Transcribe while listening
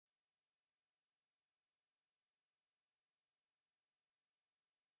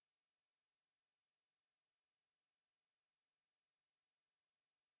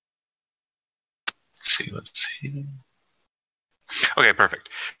Let's see. Okay, perfect.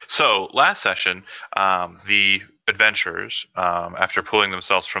 So last session, the adventurers, after pulling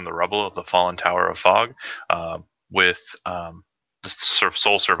themselves from the rubble of the fallen Tower of Fog, with the sort of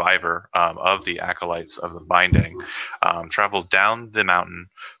sole survivor of the acolytes of the Binding, traveled down the mountain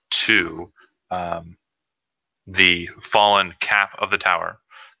to the fallen cap of the tower.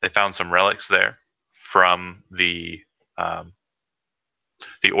 They found some relics there from the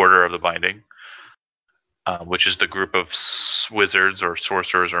Order of the Binding, which is the group of wizards or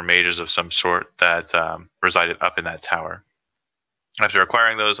sorcerers or mages of some sort that resided up in that tower. After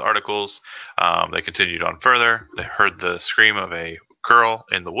acquiring those articles, they continued on further. They heard the scream of a girl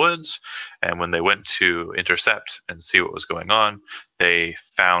in the woods, and when they went to intercept and see what was going on, they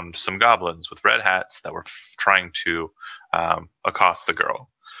found some goblins with red hats that were trying to accost the girl.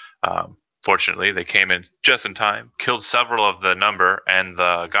 Fortunately, they came in just in time, killed several of the number, and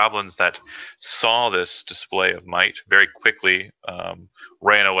the goblins that saw this display of might very quickly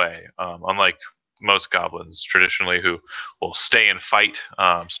ran away. Unlike most goblins traditionally who will stay and fight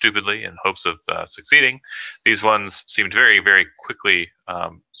stupidly in hopes of succeeding, these ones seemed very, very quickly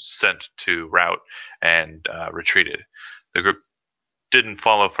sent to rout and retreated. The group didn't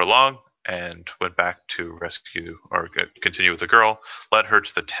follow for long and went back to rescue or continue with the girl, led her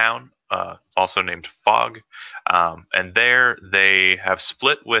to the town, also named Fog. And there they have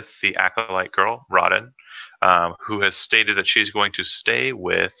split with the acolyte girl, Rodden, who has stated that she's going to stay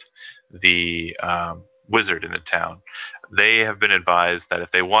with the wizard in the town. They have been advised that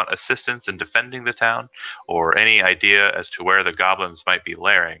if they want assistance in defending the town or any idea as to where the goblins might be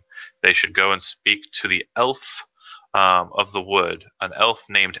lairing, they should go and speak to the elf of the wood, an elf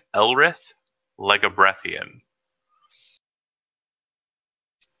named Elrith Legabrethian.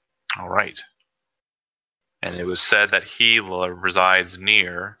 All right. And it was said that he resides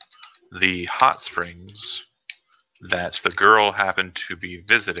near the hot springs that the girl happened to be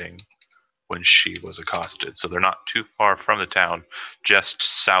visiting when she was accosted. So they're not too far from the town, just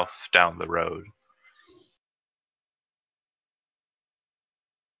south down the road.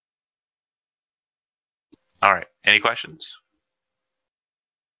 All right. Any questions?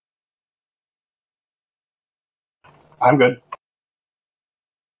 I'm good.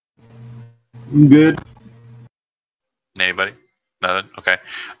 I'm good. Anybody? Nothing? Okay.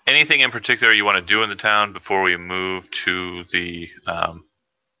 Anything in particular you want to do in the town before we move to the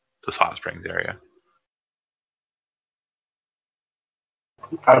hot springs area?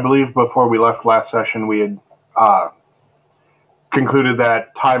 I believe before we left last session, we had concluded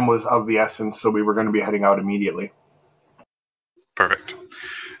that time was of the essence, so we were going to be heading out immediately. Perfect.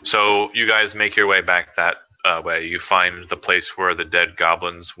 So you guys make your way back that way. You find the place where the dead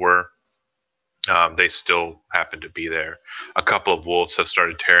goblins were. They still happen to be there. A couple of wolves have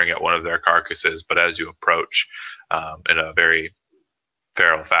started tearing at one of their carcasses, but as you approach, in a very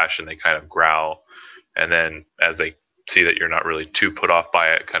feral fashion, they kind of growl, and then as they see that you're not really too put off by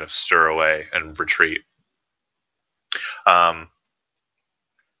it, kind of stir away and retreat.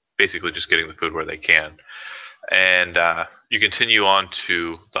 Basically just getting the food where they can. And you continue on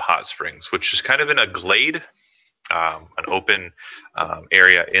to the hot springs, which is kind of in a glade, an open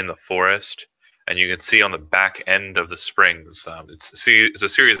area in the forest. And you can see on the back end of the springs, it's a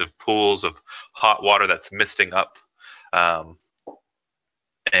series of pools of hot water that's misting up.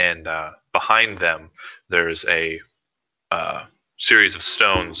 And behind them, there's a series of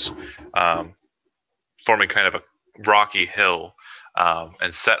stones forming kind of a rocky hill.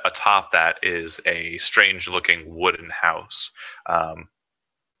 And set atop that is a strange-looking wooden house.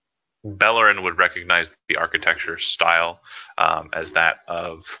 Bellerin would recognize the architecture style as that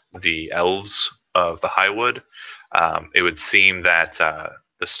of the elves of the Highwood. It would seem that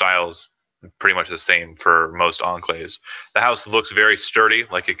the style is pretty much the same for most enclaves. The house looks very sturdy,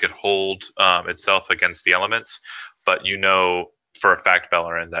 like it could hold itself against the elements, but you know for a fact,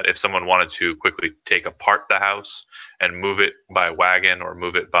 Bellerin, that if someone wanted to quickly take apart the house and move it by wagon or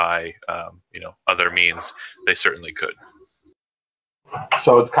move it by other means, they certainly could.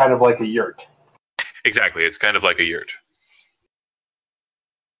 So it's kind of like a yurt. Exactly, it's kind of like a yurt.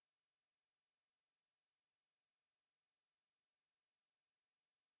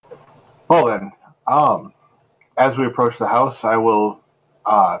 Well then, as we approach the house, I will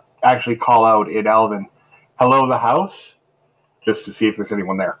actually call out in Elven, "Hello, the house," just to see if there's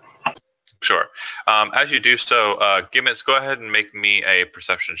anyone there. Sure. As you do so, Gimmets, go ahead and make me a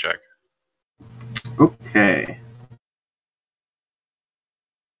perception check. Okay.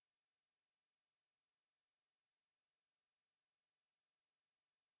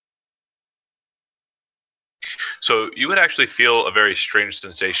 So you would actually feel a very strange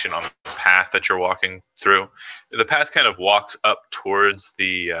sensation on the path that you're walking through. The path kind of walks up towards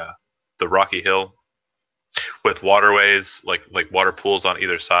the rocky hill with waterways, like water pools on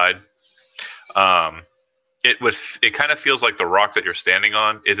either side. Um, it kind of feels like the rock that you're standing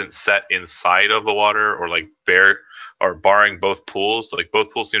on isn't set inside of the water or like bare or barring both pools. Like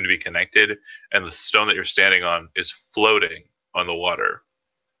both pools seem to be connected, and the stone that you're standing on is floating on the water.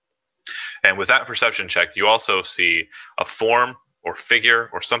 And with that perception check, you also see a form or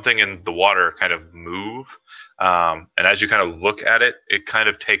figure or something in the water kind of move. And as you kind of look at it, it kind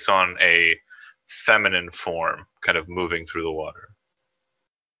of takes on a feminine form, kind of moving through the water.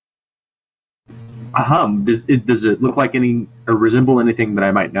 Does it look like any or resemble anything that I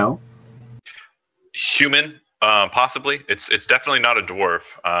might know? Human, possibly. It's definitely not a dwarf.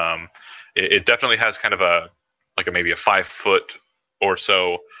 It definitely has kind of maybe a 5 foot or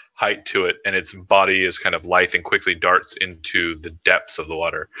so height to it, and its body is kind of lithe and quickly darts into the depths of the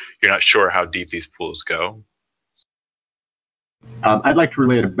water. You're not sure how deep these pools go. I'd like to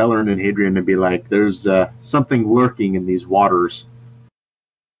relay to Bellerin and Hadrian and be like, there's something lurking in these waters.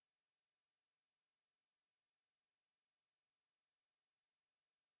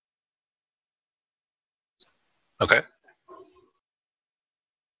 Okay.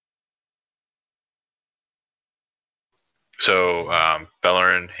 So,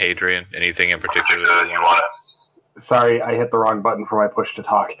 Bellerin, Hadrian, anything in particular that you want? Sorry, I hit the wrong button for my push to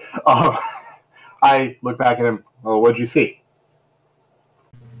talk. I look back at him. Oh, what'd you see?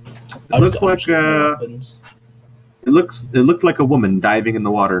 It looked like it looked like a woman diving in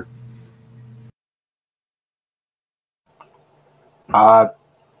the water.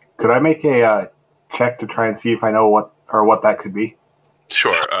 Could I make a check to try and see if I know what that could be?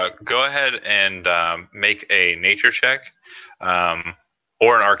 Sure. Go ahead and make a nature check,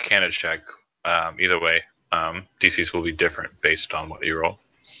 or an arcana check. Either way, DCs will be different based on what you roll.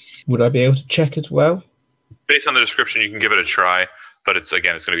 Would I be able to check as well? Based on the description, you can give it a try, but it's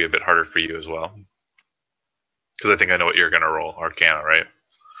going to be a bit harder for you as well. Because I think I know what you're going to roll. Arcana, right?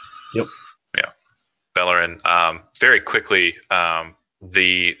 Yep. Yeah. Bellerin, very quickly,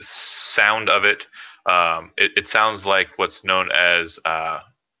 the sound of it, it sounds like what's known as a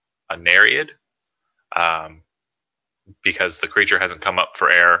nereid, because the creature hasn't come up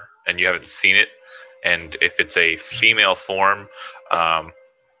for air and you haven't seen it. And if it's a female form,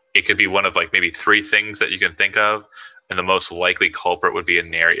 it could be one of like maybe 3 things that you can think of. And the most likely culprit would be a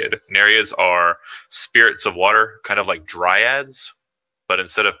nereid. Nereids are spirits of water, kind of like dryads, but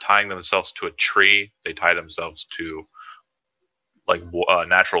instead of tying themselves to a tree, they tie themselves to like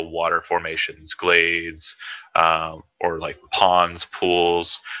natural water formations, glades, or like ponds,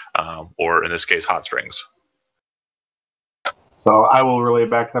 pools, or in this case, hot springs. So I will relay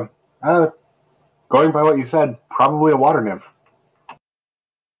back to them. Going by what you said, probably a water nymph.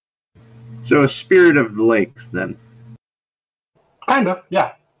 So a spirit of the lakes, then. Kind of,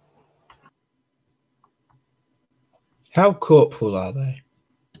 yeah. How corporal are they?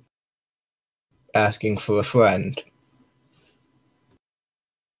 Asking for a friend.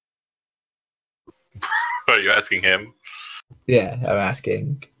 Are you asking him? Yeah, I'm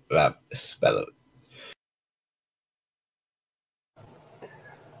asking Speller.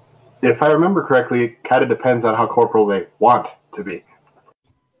 If I remember correctly, it kind of depends on how corporal they want to be.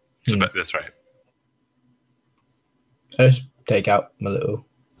 That's right. I just take out my little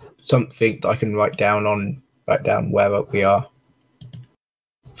something that I can write down where we are.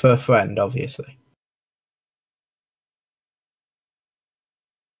 For a friend, obviously.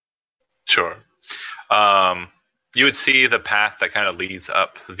 Sure. You would see the path that kind of leads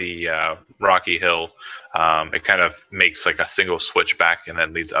up the rocky hill. It kind of makes like a single switch back and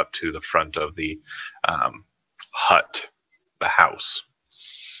then leads up to the front of the hut, the house.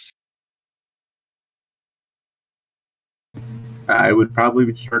 I would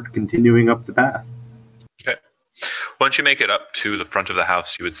probably start continuing up the path. Okay. Once you make it up to the front of the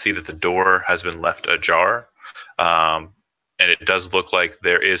house, you would see that the door has been left ajar. And it does look like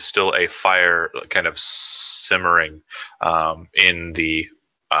there is still a fire kind of simmering in the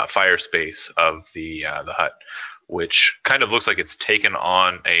fire space of the hut, which kind of looks like it's taken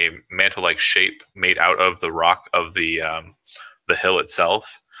on a mantle-like shape made out of the rock of the hill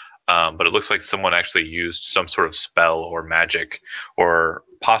itself. But it looks like someone actually used some sort of spell or magic, or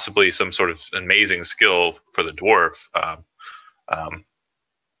possibly some sort of amazing skill for the dwarf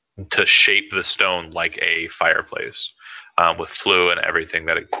to shape the stone like a fireplace, with flue and everything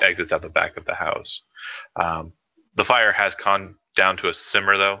that exits out the back of the house. The fire has gone down to a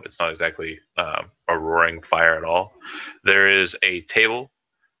simmer, though. It's not exactly a roaring fire at all. There is a table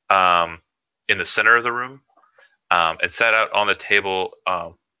in the center of the room, And set out on the table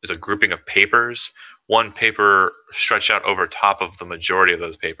is a grouping of papers. One paper stretched out over top of the majority of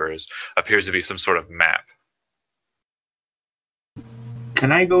those papers appears to be some sort of map.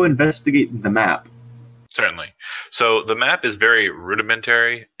 Can I go investigate the map? Certainly. So the map is very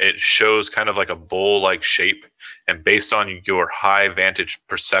rudimentary. It shows kind of like a bowl-like shape, and based on your high vantage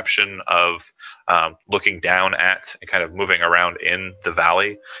perception of looking down at and kind of moving around in the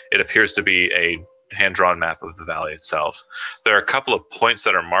valley, it appears to be a hand-drawn map of the valley itself. There are a couple of points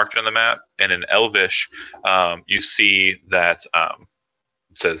that are marked on the map, and in Elvish, you see that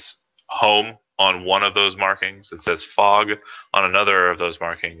it says home on one of those markings, it says fog on another of those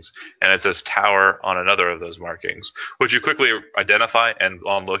markings, and it says tower on another of those markings, which you quickly identify, and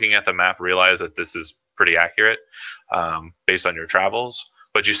on looking at the map realize that this is pretty accurate based on your travels.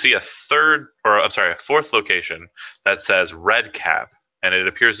 But you see a fourth location that says red cap, and it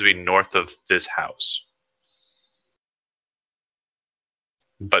appears to be north of this house,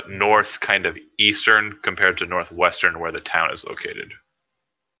 but north kind of eastern compared to northwestern where the town is located.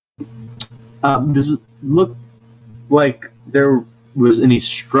 Does it look like there was any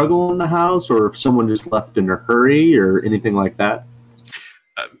struggle in the house, or if someone just left in a hurry, or anything like that?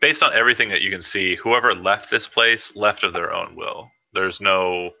 Based on everything that you can see, whoever left this place left of their own will. There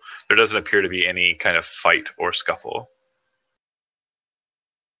doesn't appear to be any kind of fight or scuffle.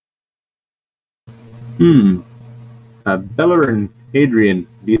 Beller and Adrian,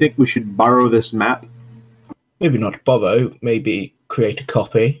 do you think we should borrow this map? Maybe not borrow, maybe create a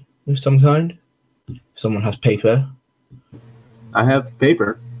copy of some kind. If someone has paper. I have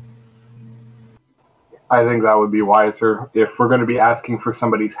paper. I think that would be wiser. If we're going to be asking for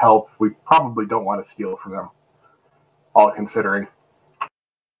somebody's help, we probably don't want to steal from them, all considering.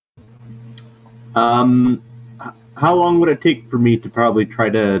 How long would it take for me to probably try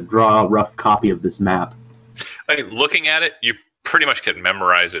to draw a rough copy of this map? I mean, looking at it, you pretty much can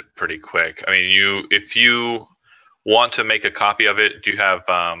memorize it pretty quick. I mean, if you want to make a copy of it, do you have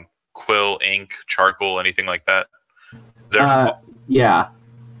quill, ink, charcoal, anything like that? Yeah.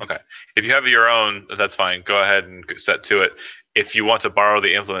 Okay. If you have your own, that's fine. Go ahead and set to it. If you want to borrow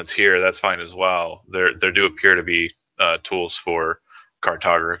the implements here, that's fine as well. There do appear to be tools for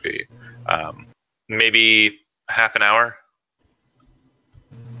cartography. Maybe half an hour.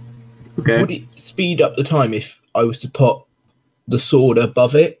 Okay. Would it speed up the time if I was to put the sword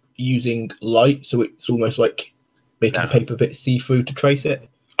above it using light, so it's almost like making the paper a bit see-through to trace it?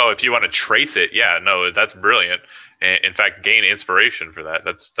 Oh, if you want to trace it, yeah, no, that's brilliant. In fact, gain inspiration for that.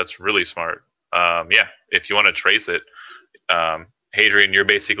 That's really smart. Yeah, if you want to trace it, Hadrian, you're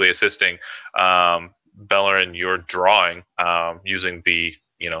basically assisting Bellerin. You're drawing using the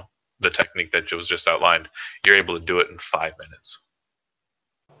technique that was just outlined. You're able to do it in 5 minutes.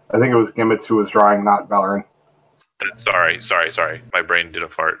 I think it was Gimmets who was drawing, not Bellerin. Sorry. My brain did a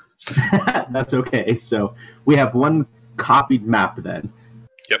fart. That's okay. So we have one copied map then.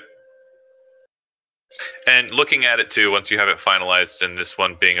 Yep. And looking at it too, once you have it finalized, and this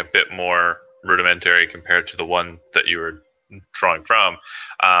one being a bit more rudimentary compared to the one that you were drawing from,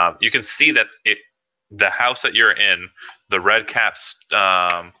 you can see that the house that you're in, the red caps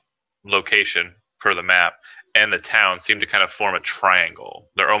location per the map, and the town seem to kind of form a triangle.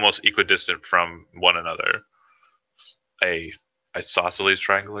 They're almost equidistant from one another. A isosceles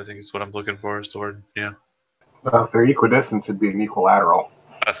triangle, I think is what I'm looking for, is the word. Yeah. If they're equidistant, it'd be an equilateral.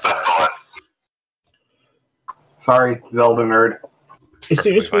 That's the one. Sorry, Zelda nerd. As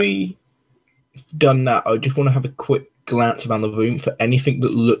soon as we've done that, I just want to have a quick glance around the room for anything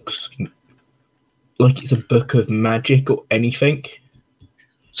that looks like it's a book of magic or anything.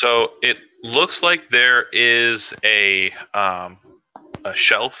 So it looks like there is a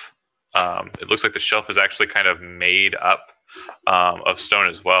shelf. It looks like the shelf is actually kind of made up of stone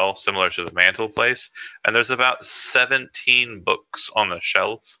as well, similar to the mantle place. And there's about 17 books on the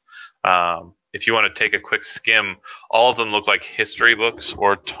shelf. If you want to take a quick skim, all of them look like history books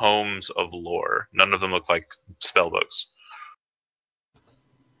or tomes of lore. None of them look like spell books.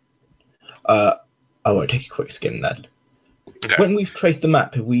 I won't take a quick skim then. Okay. When we've traced the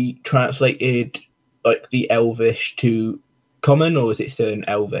map, have we translated like the Elvish to Common, or is it still in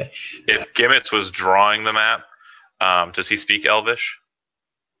Elvish? If Gimmets was drawing the map, does he speak Elvish?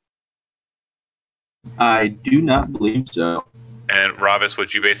 I do not believe so. And Ravis,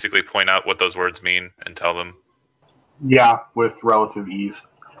 would you basically point out what those words mean and tell them? Yeah, with relative ease.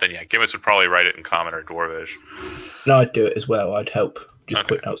 Then yeah, Gimmets would probably write it in Common or Dwarvish. No, I'd do it as well. I'd help just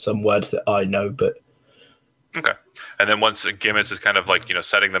point out some words that I know, but Okay. And then once Gimmets is kind of like,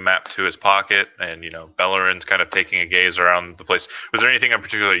 setting the map to his pocket and, Bellerin's kind of taking a gaze around the place. Was there anything in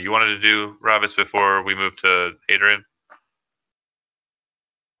particular you wanted to do, Ravis, before we move to Hadrian?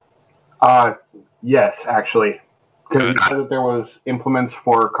 Yes, actually. Because you said that there was implements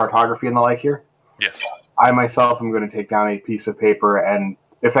for cartography and the like here? Yes. I myself am going to take down a piece of paper and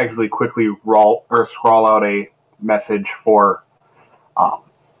effectively quickly scrawl out a message for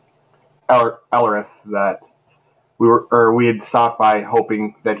Ellerith that we had stopped by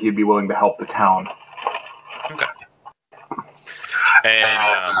hoping that he'd be willing to help the town. Okay. And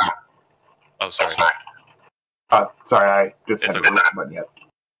sorry. Sorry, I just haven't hit the button yet.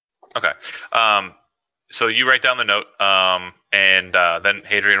 Okay. So you write down the note, and then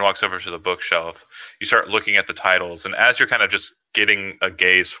Hadrian walks over to the bookshelf. You start looking at the titles, and as you're kind of just getting a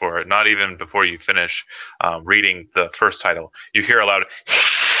gaze for it, not even before you finish reading the first title, you hear a loud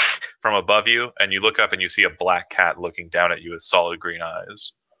from above you, and you look up and you see a black cat looking down at you with solid green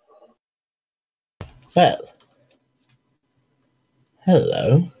eyes. Well,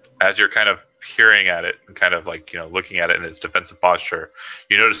 hello. As you're kind of peering at it and kind of like, looking at it in its defensive posture,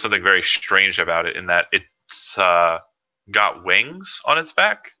 you notice something very strange about it in that it's got wings on its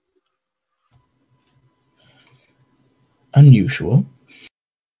back. Unusual.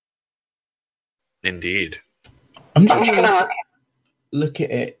 Indeed. I'm just going to look at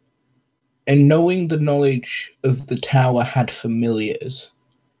it, and knowing the knowledge of the tower had familiars,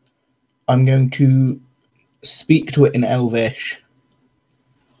 I'm going to speak to it in Elvish.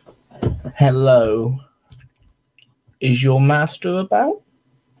 Hello. Is your master about?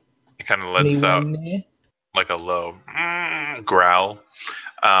 It kind of lets out like a low growl,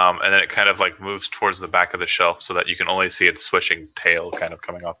 and then it kind of like moves towards the back of the shelf so that you can only see its swishing tail kind of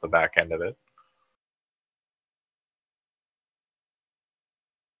coming off the back end of it.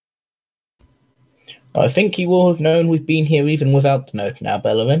 I think he will have known we've been here even without the note now,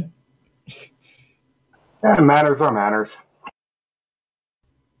 Bellerin. Yeah, manners are manners.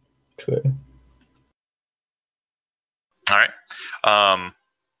 True. All right.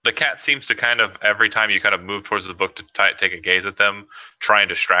 The cat seems to kind of, every time you kind of move towards the book to take a gaze at them, try and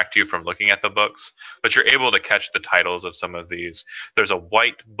distract you from looking at the books, but you're able to catch the titles of some of these. There's a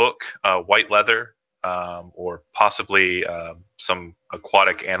white book, white leather, or possibly some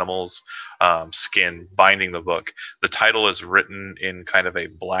aquatic animals' skin binding the book. The title is written in kind of a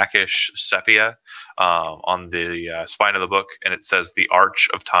blackish sepia on the spine of the book, and it says The Arch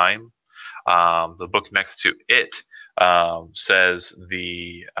of Time. The book next to it says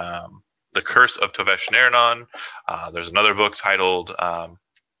the Curse of Tovesh Nernon. There's another book titled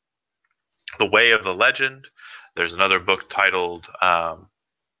The Way of the Legend. There's another book titled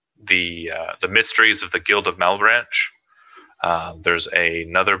the Mysteries of the Guild of Malbranch. There's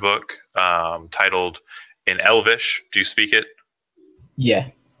another book titled in Elvish. Do you speak it? Yeah.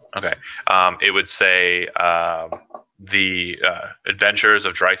 Okay. It would say the Adventures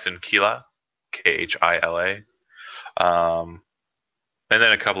of Dryson Khila, Khila. And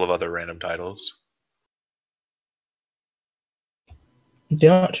then a couple of other random titles. The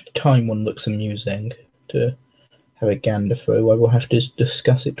Arch of Time one looks amusing to have a gander through. I will have to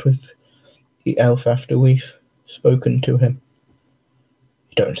discuss it with the elf after we've spoken to him.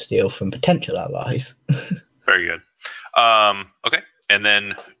 You don't steal from potential allies. Very good. Okay, and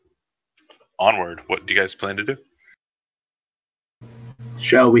then onward. What do you guys plan to do?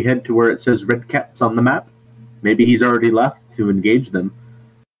 Shall we head to where it says Red Cat's on the map? Maybe he's already left to engage them.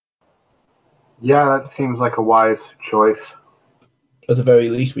 Yeah, that seems like a wise choice. At the very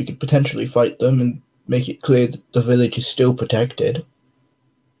least, we could potentially fight them and make it clear that the village is still protected.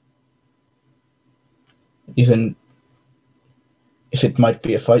 Even if it might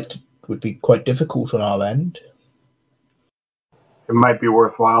be a fight that would be quite difficult on our end. It might be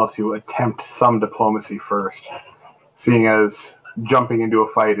worthwhile to attempt some diplomacy first, seeing as jumping into a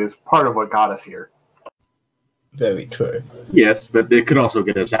fight is part of what got us here. Very true. Yes, but it could also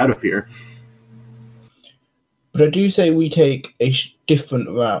get us out of here. But I do say we take a different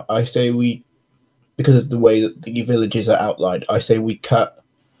route. I say we, because of the way that the villages are outlined, I say we cut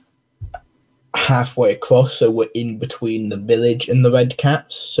halfway across so we're in between the village and the Red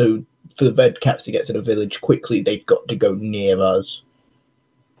Caps. So for the Red Caps to get to the village quickly, they've got to go near us.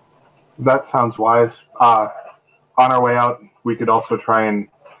 That sounds wise. On our way out, we could also try and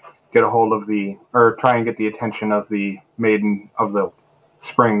get a hold of try and get the attention of the Maiden of the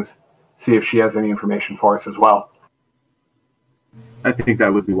Springs, see if she has any information for us as well. I think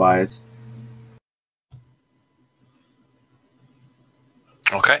that would be wise.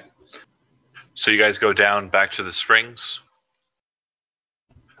 Okay. So you guys go down back to the springs.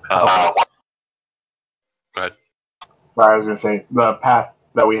 Go ahead. Sorry, I was going to say, the path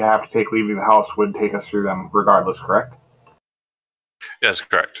that we have to take leaving the house would take us through them regardless, correct? Yes,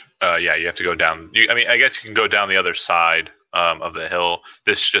 correct. Yeah, you have to go down. I guess you can go down the other side of the hill.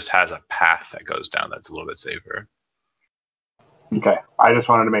 This just has a path that goes down that's a little bit safer. Okay. I just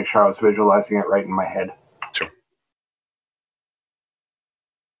wanted to make sure I was visualizing it right in my head. Sure.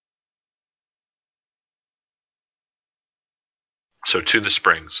 So to the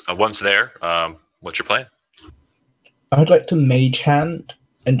springs. Once there, what's your plan? I'd like to mage hand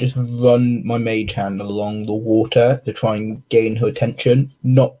and just run my mage hand along the water to try and gain her attention,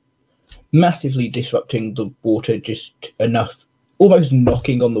 not massively disrupting the water, just enough, almost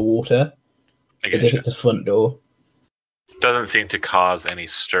knocking on the water as if it's a front door. Doesn't seem to cause any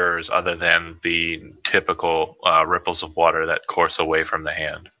stirs other than the typical ripples of water that course away from the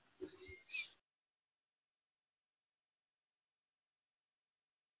hand.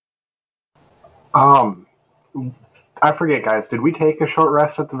 I forget, guys. Did we take a short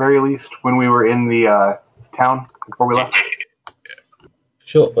rest at the very least when we were in the town before we left?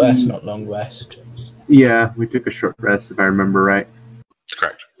 Short rest, not long rest. Yeah, we took a short rest, if I remember right.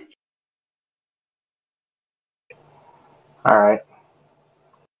 Correct. All right.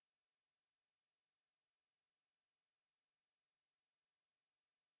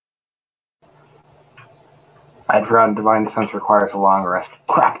 I'd forgotten Divine Sense requires a long rest.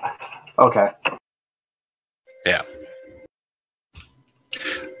 Crap. Okay. Yeah.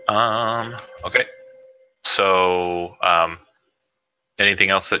 Okay. So, anything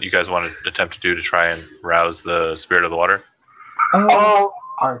else that you guys want to attempt to do to try and rouse the spirit of the water?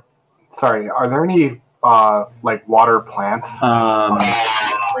 Are there any like water plants?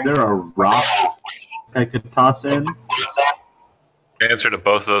 There are rocks I could toss in. The answer to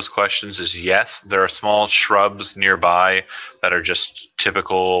both of those questions is yes. There are small shrubs nearby that are just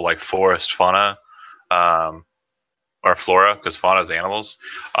typical like forest fauna, or flora, because fauna is animals.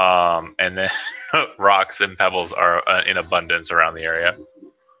 And then rocks and pebbles are in abundance around the area.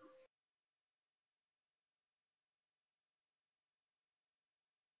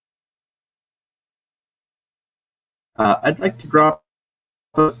 I'd like to drop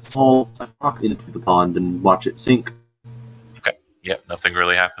a small rock into the pond and watch it sink. Okay. Yep, nothing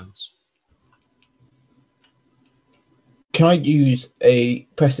really happens. Can I use a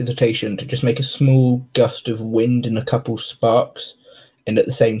prestidigitation to just make a small gust of wind and a couple sparks, and at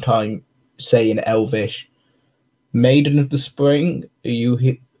the same time say in Elvish, "Maiden of the Spring, are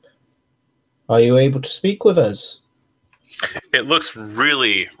you able to speak with us?" It looks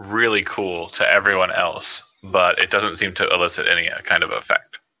really, really cool to everyone else, but it doesn't seem to elicit any kind of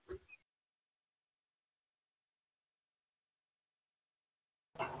effect.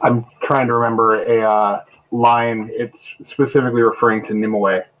 I'm trying to remember a line. It's specifically referring to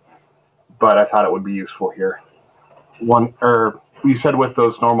Nimue, but I thought it would be useful here. You said with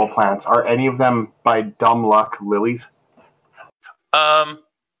those normal plants, are any of them by dumb luck lilies?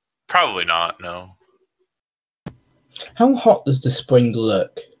 Probably not. No. How hot does the spring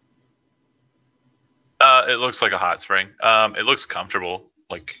look? It looks like a hot spring. It looks comfortable.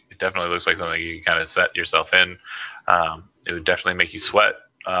 Like it definitely looks like something you kind of set yourself in. It would definitely make you sweat,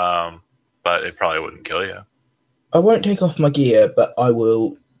 but it probably wouldn't kill you. I won't take off my gear, but I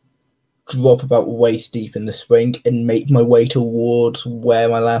will drop about waist deep in the spring and make my way towards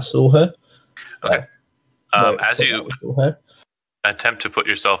where I last saw her. Okay. As you attempt to put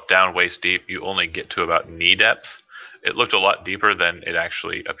yourself down waist deep, you only get to about knee depth. It looked a lot deeper than it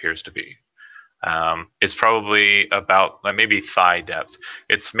actually appears to be. It's probably about maybe thigh depth.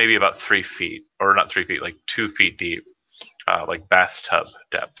 It's maybe about 3 feet, or not 3 feet, like 2 feet deep, like bathtub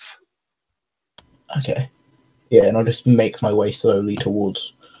depth. Okay. Yeah, and I'll just make my way slowly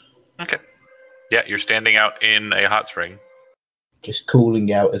towards. Okay. Yeah, you're standing out in a hot spring. Just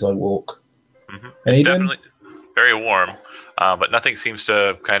cooling out as I walk. Mm-hmm. It's definitely very warm, but nothing seems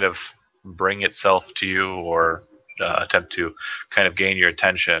to kind of bring itself to you or attempt to kind of gain your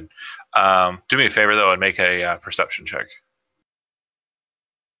attention. Do me a favor, though, and make a perception check.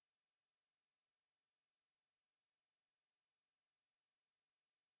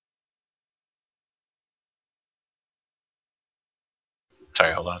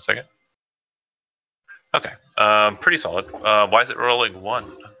 Sorry, hold on a second. Okay, pretty solid. Why is it rolling 1?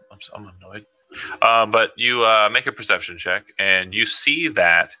 I'm annoyed. But you make a perception check, and you see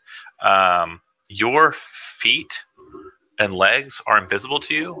that your feet and legs are invisible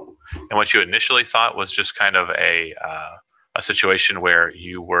to you. And what you initially thought was just kind of a situation where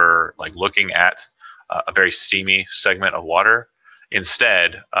you were like looking at a very steamy segment of water.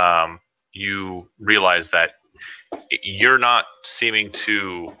 Instead, you realize that you're not seeming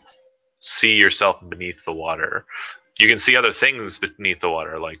to see yourself beneath the water. You can see other things beneath the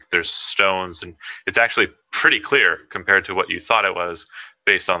water, like there's stones, and it's actually pretty clear compared to what you thought it was,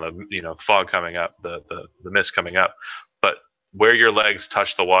 based on the fog coming up, the mist coming up. But where your legs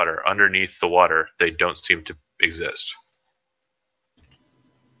touch the water, underneath the water, they don't seem to exist.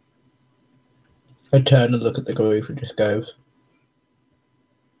 I turn and look at the group and just goes,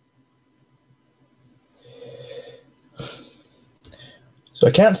 so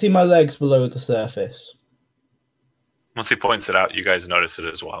I can't see my legs below the surface. Once he points it out, you guys notice it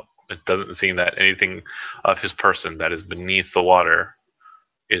as well. It doesn't seem that anything of his person that is beneath the water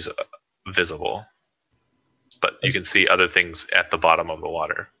is visible. But you can see other things at the bottom of the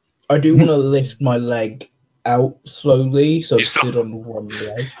water. I do want to lift my leg out slowly, so I stood on one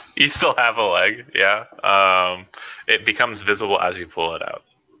leg. You still have a leg, yeah. It becomes visible as you pull it out.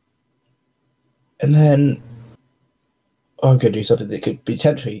 And then I'm going to do something that could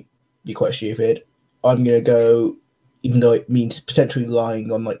potentially be quite stupid. I'm going to go, even though it means potentially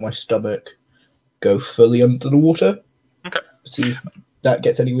lying on like my stomach, go fully under the water. Okay. See if that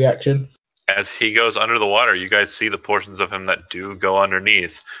gets any reaction. As he goes under the water, you guys see the portions of him that do go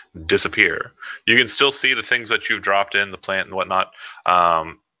underneath disappear. You can still see the things that you've dropped in, the plant and whatnot,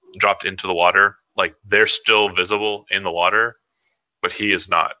 dropped into the water. Like, they're still visible in the water, but he is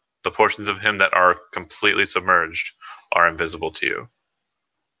not. The portions of him that are completely submerged are invisible to you.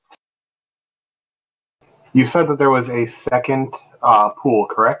 You said that there was a second pool,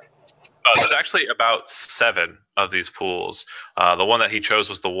 correct? There's actually about 7 of these pools. The one that he chose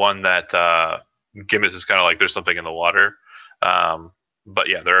was the one that Gimmets is kind of like, there's something in the water. But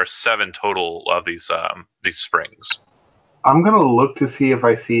yeah, there are 7 total of these springs. I'm going to look to see if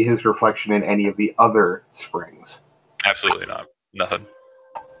I see his reflection in any of the other springs. Absolutely not. Nothing.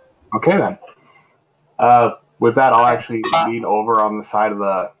 Okay, then. With that, I'll actually lean over on the side of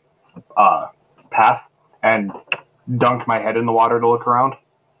the path and dunk my head in the water to look around.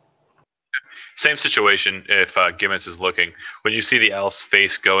 Same situation if Gimmets is looking. When you see the elf's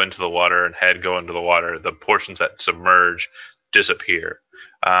face go into the water and head go into the water, the portions that submerge disappear.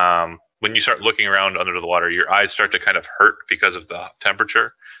 When you start looking around under the water, your eyes start to kind of hurt because of the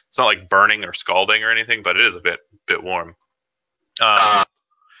temperature. It's not like burning or scalding or anything, but it is a bit warm.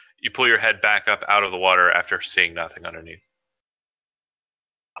 You pull your head back up out of the water after seeing nothing underneath.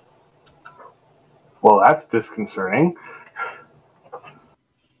 Well, that's disconcerting.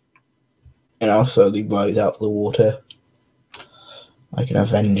 And I'll slowly rise out of the water like an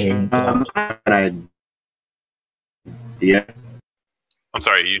avenging god. Yeah. I'm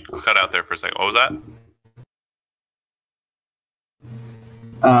sorry, you cut out there for a second. What was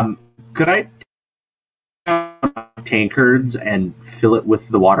that? Could I tankards and fill it with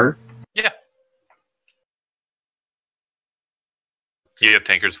the water? Yeah. You have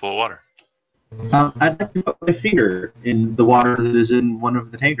tankards full of water. I'd like to put my finger in the water that is in one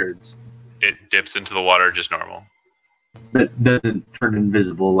of the tankards. It dips into the water just normal. That doesn't turn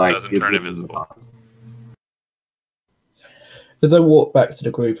invisible like Doesn't turn invisible. As I walk back to the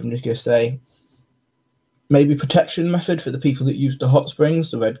group, I'm just going to say, maybe protection method for the people that use the hot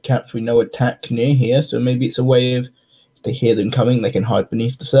springs. The red caps, we know, attack near here, so maybe it's a way of, if they hear them coming, they can hide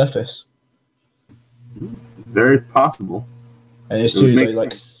beneath the surface. Very possible. And as soon as I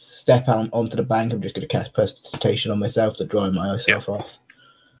step out onto the bank, I'm just going to cast prestidigitation on myself to dry myself off.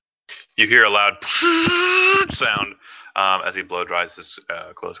 You hear a loud sound as he blow dries his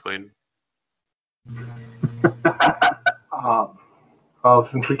clothes clean. Well,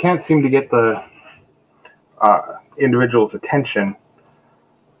 since we can't seem to get the individual's attention,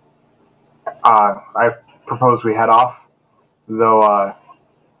 I propose we head off. Though,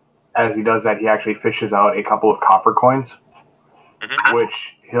 as he does that, he actually fishes out a couple of copper coins,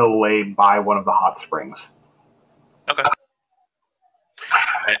 which he'll lay by one of the hot springs. Okay.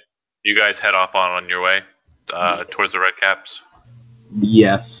 And you guys head off on your way towards the red caps?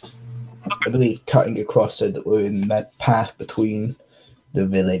 Yes. I believe cutting across so that we're in that path between the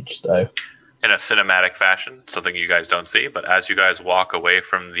village, though. In a cinematic fashion, something you guys don't see. But as you guys walk away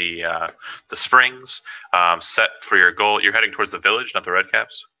from the springs, set for your goal, you're heading towards the village, not the red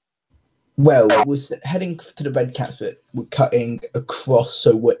caps? Well, we're heading to the red caps, but we're cutting across,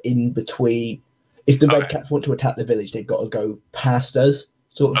 so we're in between. If the red caps want to attack the village, they've got to go past us,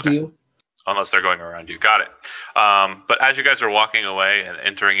 sort of deal. Unless they're going around you. Got it. But as you guys are walking away and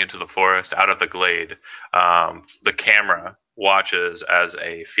entering into the forest, out of the glade, the camera watches as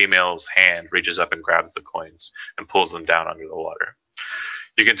a female's hand reaches up and grabs the coins and pulls them down under the water.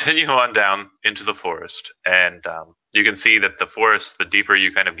 You continue on down into the forest, and you can see that the forest, the deeper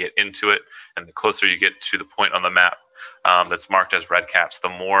you kind of get into it, and the closer you get to the point on the map, that's marked as red caps, the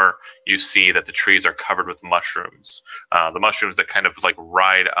more you see that the trees are covered with mushrooms. The mushrooms that kind of like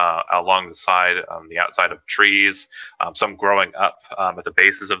ride along the side, the outside of trees, some growing up at the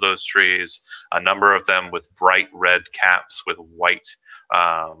bases of those trees, a number of them with bright red caps with white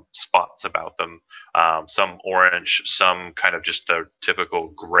spots about them, some orange, some kind of just a typical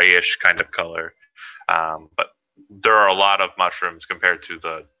grayish kind of color. But there are a lot of mushrooms compared to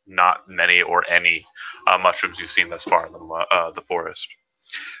the not many or any mushrooms you've seen thus far in the forest.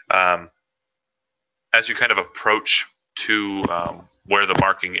 As you kind of approach to where the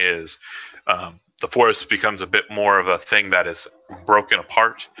marking is, the forest becomes a bit more of a thing that is broken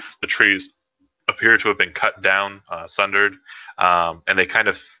apart. The trees appear to have been cut down, sundered, and they kind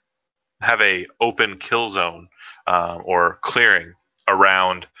of have a open kill zone or clearing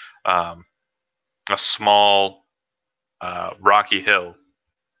around a small rocky hill,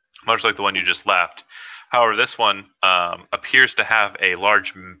 much like the one you just left. However, this one appears to have a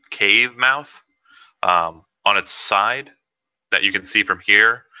large cave mouth on its side that you can see from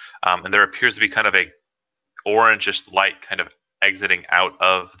here, and there appears to be kind of a orangish light kind of exiting out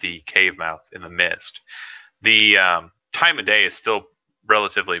of the cave mouth in the mist. The time of day is still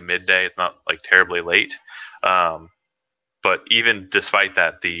relatively midday. It's not like terribly late, but even despite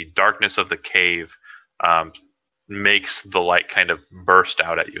that, the darkness of the cave makes the light kind of burst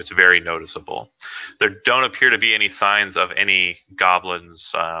out at you. It's very noticeable. There don't appear to be any signs of any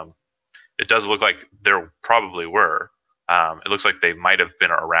goblins. It does look like there probably were. It looks like they might have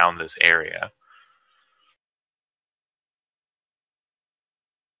been around this area.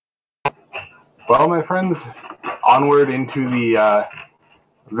 Well, my friends, onward into the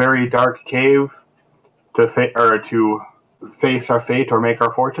very dark cave to face our fate or make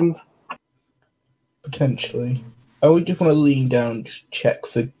our fortunes. Potentially. I would just want to lean down and just check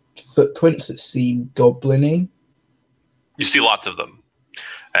for footprints that seem goblin-y. You see lots of them,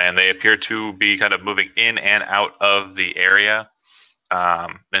 and they appear to be kind of moving in and out of the area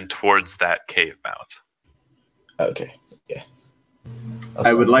and towards that cave mouth. Okay, yeah.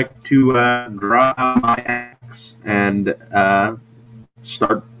 I would like to draw out my axe and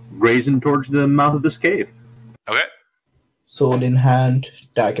start grazing towards the mouth of this cave. Okay. Sword in hand,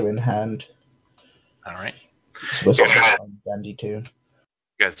 dagger in hand. All right. Supposed to be dandy tune.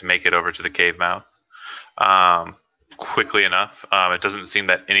 You guys make it over to the cave mouth quickly enough. It doesn't seem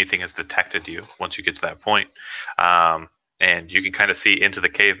that anything has detected you once you get to that point. And you can kind of see into the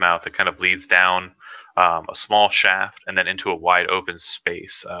cave mouth. It kind of leads down a small shaft and then into a wide open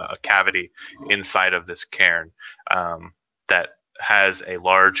space, a cavity inside of this cairn that has a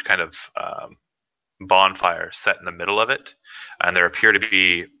large kind of bonfire set in the middle of it. And there appear to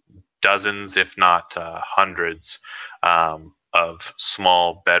be dozens, if not hundreds, of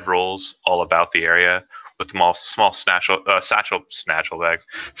small bedrolls all about the area, with small satchel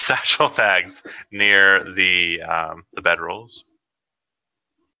bags near the bedrolls.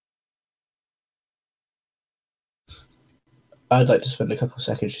 I'd like to spend a couple of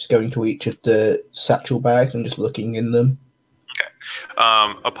seconds just going to each of the satchel bags and just looking in them. Okay.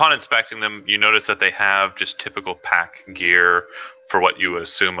 Upon inspecting them, you notice that they have just typical pack gear for what you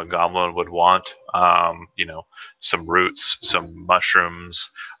assume a goblin would want. Some roots, some mushrooms,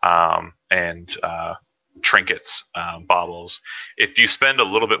 and trinkets, baubles. If you spend a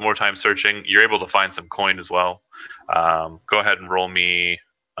little bit more time searching, you're able to find some coin as well. Go ahead and roll me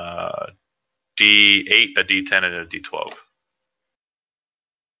a D8, a D10, and a D12.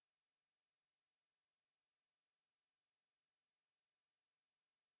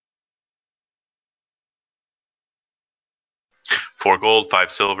 Four gold,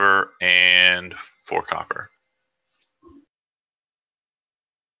 5 silver, and 4 copper.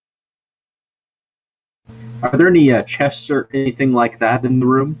 Are there any chests or anything like that in the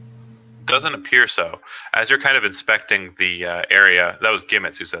room? Doesn't appear so. As you're kind of inspecting the area, that was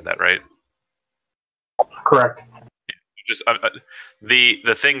Gimmets who said that, right? Correct. Just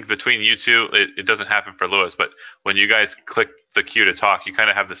the thing between you two, it doesn't happen for Lewis, but when you guys click the Q to talk, you kind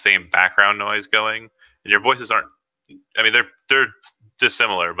of have the same background noise going, and your voices aren't. I mean, they're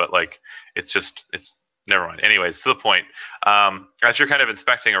dissimilar, but like it's never mind. Anyways, to the point. As you're kind of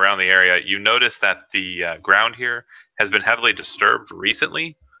inspecting around the area, you notice that the ground here has been heavily disturbed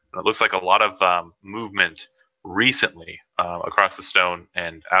recently. And it looks like a lot of movement recently across the stone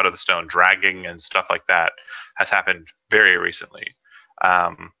and out of the stone, dragging and stuff like that has happened very recently.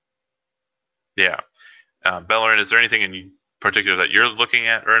 Bellerin, is there anything in particular that you're looking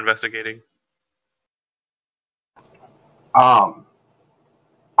at or investigating? I'm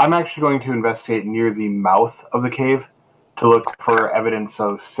actually going to investigate near the mouth of the cave to look for evidence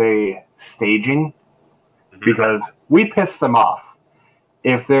of, say, staging. because we piss them off.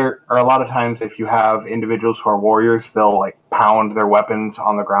 If there are a lot of times, if you have individuals who are warriors, they'll like pound their weapons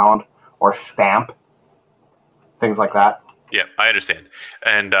on the ground or stamp, things like that. Yeah, I understand.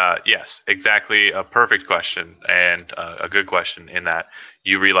 And yes, exactly, a perfect question and a good question in that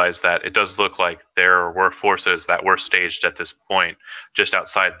you realize that it does look like there were forces that were staged at this point just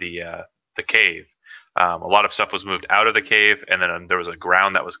outside the cave. A lot of stuff was moved out of the cave, and then there was a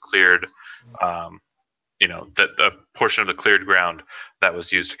ground that was cleared. That a portion of the cleared ground that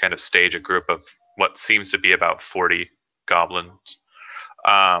was used to kind of stage a group of what seems to be about 40 goblins.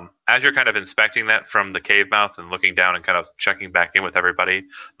 As you're kind of inspecting that from the cave mouth and looking down and kind of checking back in with everybody,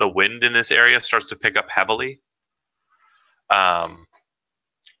 the wind in this area starts to pick up heavily.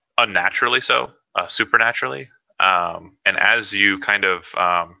 Unnaturally so, supernaturally. And as you kind of,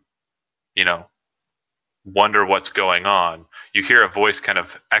 wonder what's going on, you hear a voice kind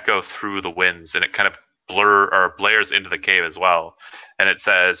of echo through the winds, and it kind of blares into the cave as well. And it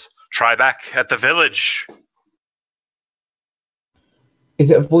says, "Try back at the village."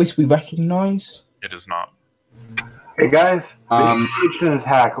 Is it a voice we recognize? It is not. Hey guys, they staged an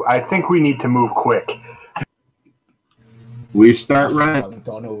attack. I think we need to move quick. We start running. I'm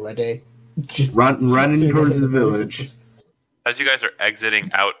gone already. Just running towards the village. As you guys are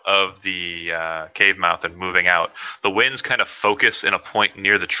exiting out of the cave mouth and moving out, the winds kind of focus in a point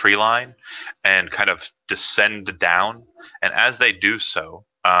near the tree line and kind of descend down. And as they do so,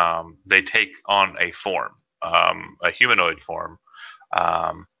 they take on a form, a humanoid form.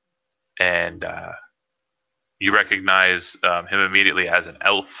 And you recognize him immediately as an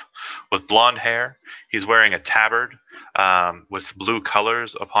elf with blonde hair. He's wearing a tabard with blue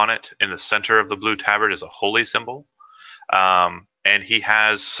colors upon it. In the center of the blue tabard is a holy symbol. And he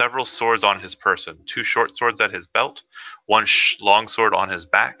has several swords on his person, 2 short swords at his belt, 1 long sword on his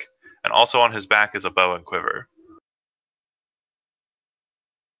back, and also on his back is a bow and quiver.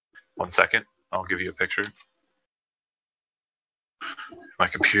 1 second, I'll give you a picture. My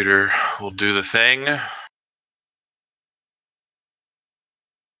computer will do the thing.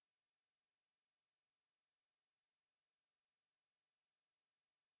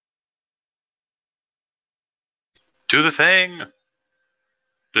 Do the thing!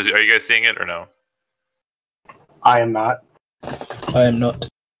 Are you guys seeing it or no? I am not. I am not.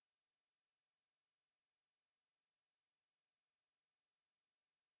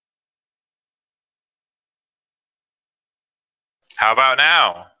 How about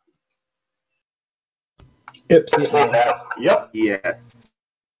now? Yep. Yep. Yes.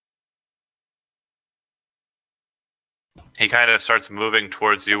 He kind of starts moving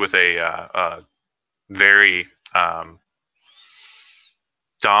towards you with a very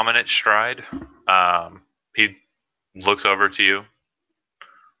dominant stride. He looks over to you.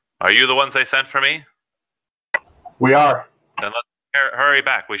 Are you the ones they sent for me? We are. Then let's hurry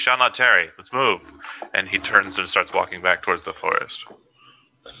back. We shall not tarry. Let's move. And he turns and starts walking back towards the forest.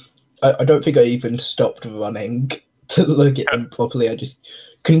 I don't think I even stopped running to look at him properly. I just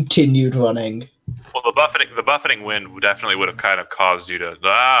continued running. Well, the buffeting wind definitely would have kind of caused you to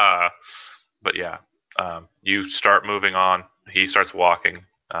But yeah, you start moving on. He starts walking.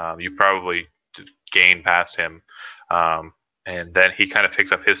 You probably gain past him, and then he kind of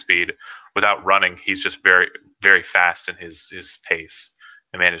picks up his speed without running. He's just very, very fast in his pace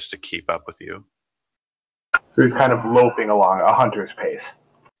and managed to keep up with you. So he's kind of loping along a hunter's pace.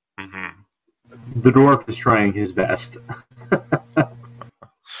 Mm-hmm. The dwarf is trying his best.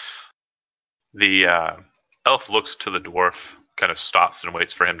 The elf looks to the dwarf, kind of stops and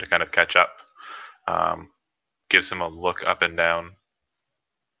waits for him to kind of catch up. Gives him a look up and down.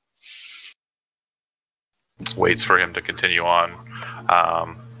 Waits for him to continue on,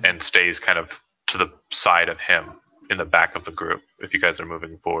 and stays kind of to the side of him in the back of the group if you guys are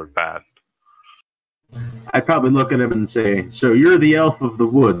moving forward fast. I'd probably look at him and say, "So you're the elf of the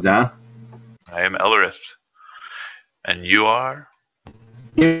woods, huh?" I am Elrith. And you are?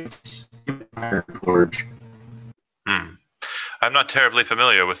 Yes. Forge. I'm not terribly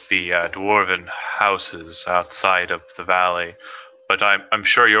familiar with the dwarven houses outside of the valley, but I'm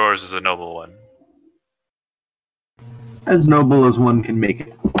sure yours is a noble one. As noble as one can make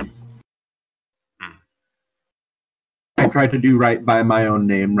it. I try to do right by my own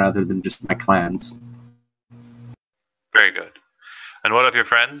name rather than just my clan's. Very good. And what of your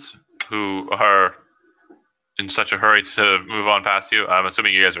friends who are in such a hurry to move on past you? I'm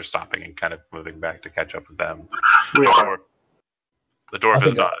assuming you guys are stopping and kind of moving back to catch up with them. We are. The dwarf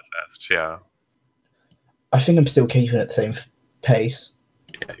is not as fast, yeah. I think I'm still keeping at the same pace.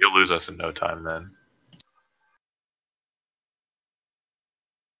 Yeah, you'll lose us in no time then.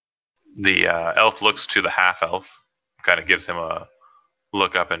 The elf looks to the half elf, kind of gives him a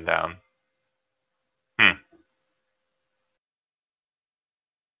look up and down.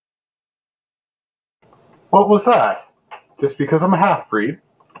 What was that? Just because I'm a half-breed?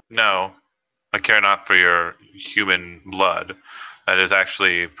 No, I care not for your human blood. That is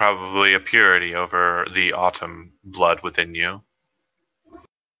actually probably a purity over the autumn blood within you.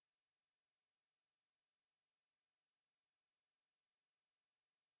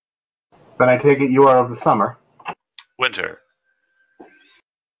 Then I take it you are of the summer. Winter.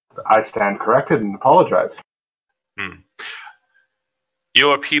 I stand corrected and apologize.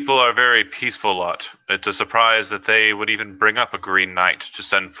 Your people are a very peaceful lot. It's a surprise that they would even bring up a green knight to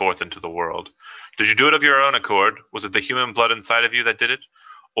send forth into the world. Did you do it of your own accord? Was it the human blood inside of you that did it?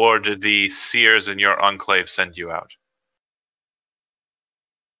 Or did the seers in your enclave send you out?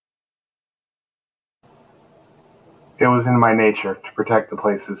 It was in my nature to protect the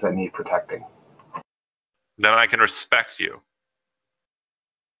places that need protecting. Then I can respect you.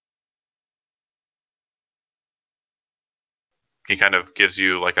 He kind of gives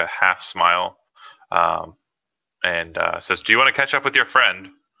you like a half smile and says, "Do you want to catch up with your friend?"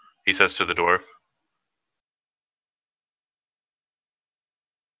 He says to the dwarf.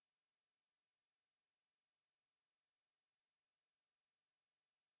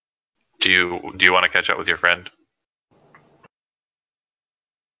 Do you want to catch up with your friend?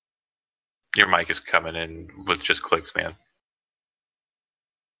 Your mic is coming in with just clicks, man.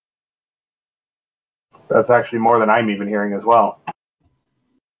 That's actually more than I'm even hearing as well.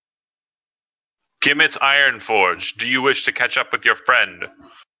 Gimmit's Ironforge, do you wish to catch up with your friend?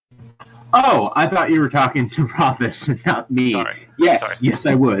 Oh, I thought you were talking to Rothus and not me. Sorry. Yes,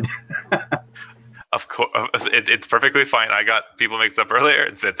 I would. Of course, it's perfectly fine. I got people mixed up earlier.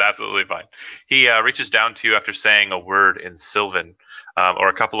 It's absolutely fine. He reaches down to you after saying a word in Sylvan, or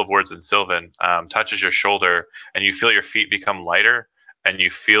a couple of words in Sylvan, touches your shoulder, and you feel your feet become lighter, and you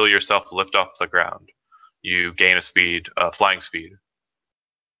feel yourself lift off the ground. You gain a speed, flying speed.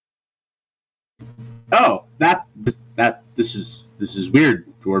 Oh, this is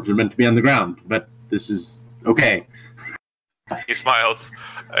weird. Dwarves are meant to be on the ground, but this is okay. He smiles,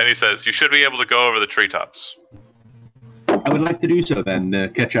 and he says, "You should be able to go over the treetops." I would like to do so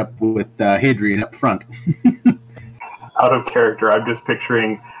then, catch up with Hadrian up front. Out of character, I'm just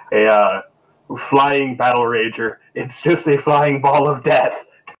picturing a flying battle rager. It's just a flying ball of death.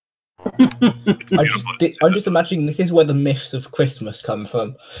 I'm just imagining this is where the myths of Christmas come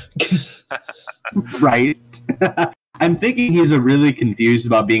from. Right. I'm thinking he's really confused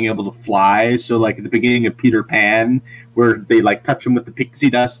about being able to fly. So, like at the beginning of Peter Pan, where they like touch him with the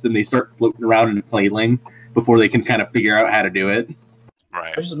pixie dust and they start floating around and flailing before they can kind of figure out how to do it.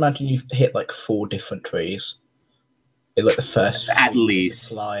 Right. I just imagine you've hit like 4 different trees. In like the first at least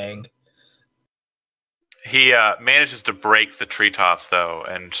flying. He manages to break the treetops, though,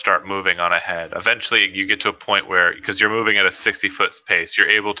 and start moving on ahead. Eventually, you get to a point where, because you're moving at a 60-foot pace, you're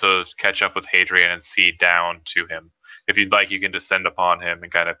able to catch up with Hadrian and see down to him. If you'd like, you can descend upon him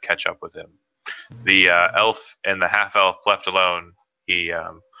and kind of catch up with him. The elf and the half-elf left alone, he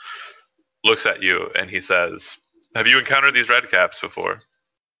looks at you and he says, "Have you encountered these redcaps before?"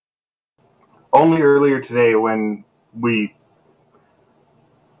 Only earlier today when we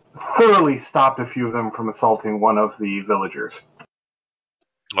thoroughly stopped a few of them from assaulting one of the villagers.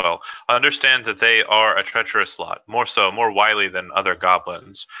 Well, I understand that they are a treacherous lot, more wily than other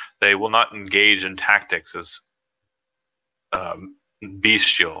goblins. They will not engage in tactics as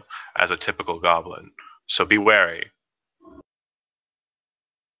bestial as a typical goblin, so be wary.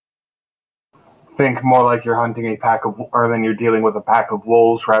 Think more like you're hunting a pack of, or than you're dealing with a pack of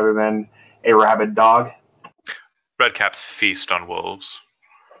wolves rather than a rabid dog. Redcaps feast on wolves.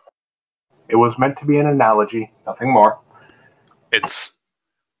 It was meant to be an analogy, nothing more. It's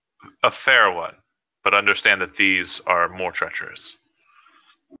a fair one, but understand that these are more treacherous.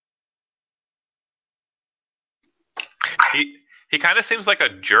 He kind of seems like a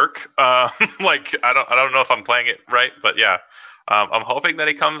jerk. Like I don't know if I'm playing it right, but yeah, I'm hoping that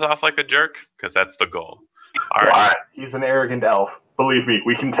he comes off like a jerk because that's the goal. All right. He's an arrogant elf. Believe me,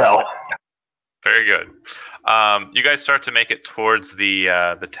 we can tell. Very good. You guys start to make it towards the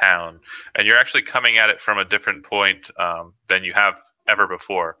town, and you're actually coming at it from a different point than you have ever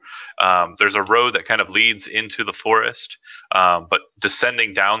before. There's a road that kind of leads into the forest, but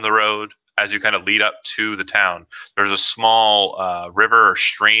descending down the road as you kind of lead up to the town, there's a small river or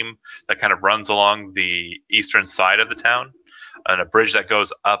stream that kind of runs along the eastern side of the town, and a bridge that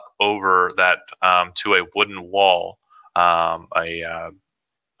goes up over that to a wooden wall,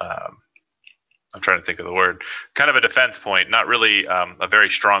 I'm trying to think of the word. Kind of a defense point, not really a very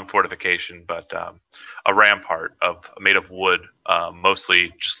strong fortification, but a rampart made of wood,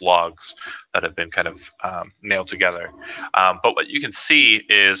 mostly just logs that have been kind of nailed together. But what you can see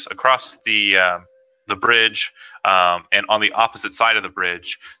is across the bridge and on the opposite side of the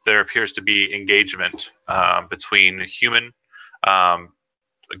bridge, there appears to be engagement between human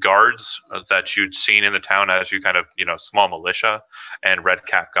guards that you'd seen in the town as you kind of, small militia, and red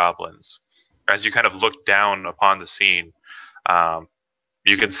cap goblins. As you kind of look down upon the scene,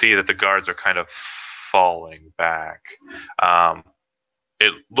 you can see that the guards are kind of falling back.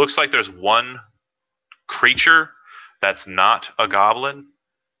 It looks like there's one creature that's not a goblin,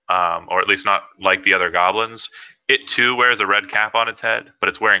 or at least not like the other goblins. It too wears a red cap on its head, but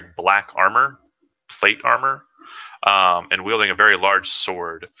it's wearing black armor, plate armor, and wielding a very large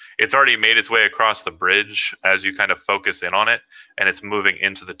sword. It's already made its way across the bridge as you kind of focus in on it, and it's moving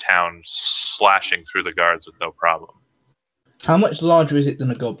into the town, slashing through the guards with no problem. How much larger is it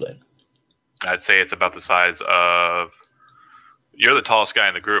than a goblin? I'd say it's about the size of... You're the tallest guy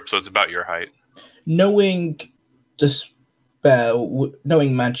in the group, so it's about your height. Knowing the spell,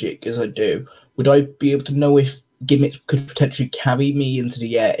 knowing magic as I do, would I be able to know if Gimmet could potentially carry me into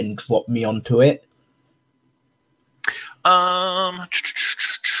the air and drop me onto it?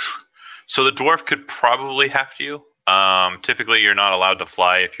 So the dwarf could probably heft you. Typically, you're not allowed to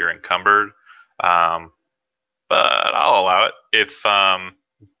fly if you're encumbered, but I'll allow it. If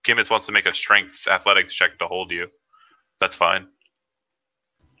Gimmets wants to make a strength athletics check to hold you, that's fine.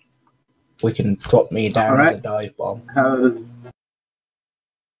 We can drop me down as a dive bomb.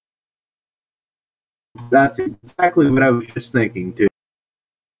 That's exactly what I was just thinking, too.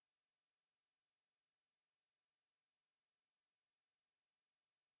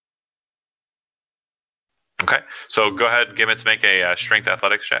 Okay, so go ahead, Gimmets, make a strength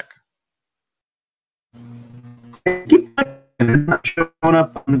athletics check. I'm not showing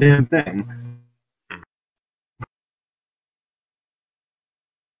up on the damn thing.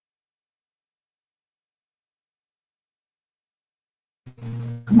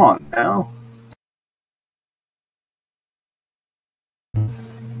 Come on now.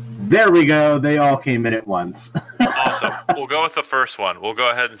 There we go. They all came in at once. Awesome. We'll go with the first one. We'll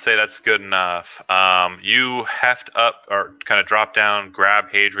go ahead and say that's good enough. You heft up or kind of drop down, grab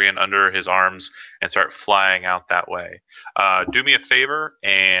Hadrian under his arms, and start flying out that way. Do me a favor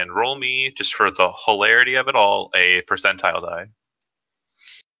and roll me, just for the hilarity of it all, a percentile die.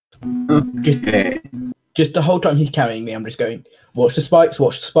 Okay. Just the whole time he's carrying me, I'm just going, watch the spikes,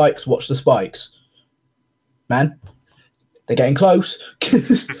 watch the spikes, watch the spikes. Man, they're getting close.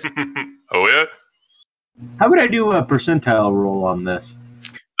 Oh, yeah? How would I do a percentile roll on this?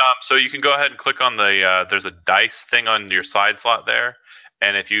 So you can go ahead and click on the, there's a dice thing on your side slot there.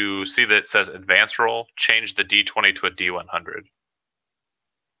 And if you see that it says advanced roll, change the D20 to a D100.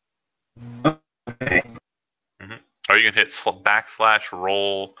 Okay. Or you can hit /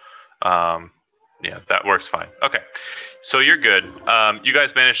 roll. Yeah, that works fine. Okay, so you're good. You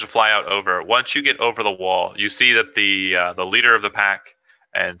guys managed to fly out over. Once you get over the wall, you see that the leader of the pack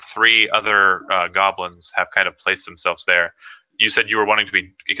and 3 other goblins have kind of placed themselves there. You said you were wanting to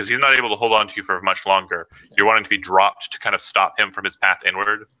be, because he's not able to hold on to you for much longer, you're wanting to be dropped to kind of stop him from his path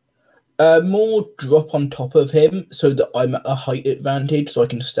inward? More drop on top of him so that I'm at a height advantage, so I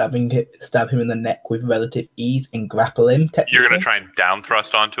can stab him in the neck with relative ease and grapple him. You're going to try and down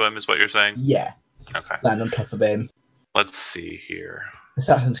thrust onto him, is what you're saying? Yeah. Okay. Land on top of him. Let's see here.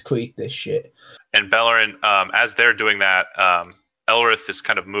 Assassin's Creed, this shit. And Bellerin, as they're doing that, Elrith is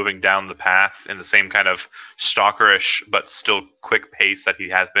kind of moving down the path in the same kind of stalkerish but still quick pace that he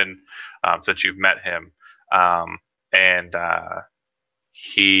has been since you've met him. And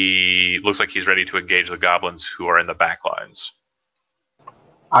he looks like he's ready to engage the goblins who are in the back lines.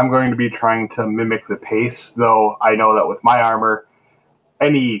 I'm going to be trying to mimic the pace, though I know that with my armor,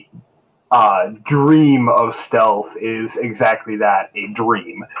 any dream of stealth is exactly that, a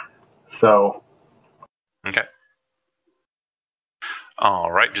dream. So. Okay. All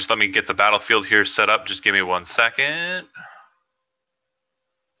right, just let me get the battlefield here set up. Just give me 1 second.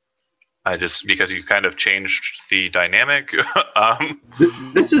 Because you kind of changed the dynamic.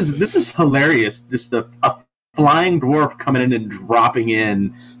 This is hilarious. Just a flying dwarf coming in and dropping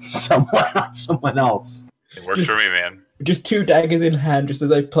in someone else. It works for me, man. Just 2 daggers in hand, just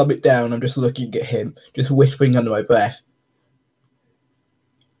as I plummet down, I'm just looking at him, just whispering under my breath.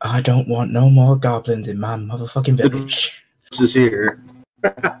 I don't want no more goblins in my motherfucking village. This is here.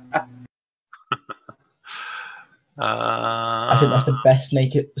 I think that's the best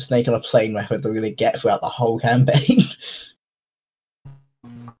snake on a plane reference I'm going to get throughout the whole campaign.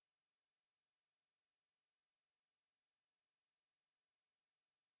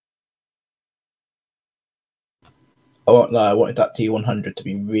 I wanted that D100 to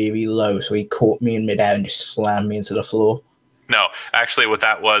be really low, so he caught me in midair and just slammed me into the floor. No, actually, what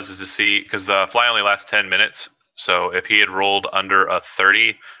that was is to see, because the fly only lasts 10 minutes. So if he had rolled under a 30,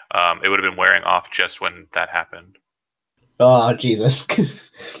 it would have been wearing off just when that happened. Oh, Jesus.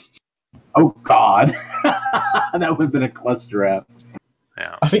 Oh, God. That would have been a cluster app.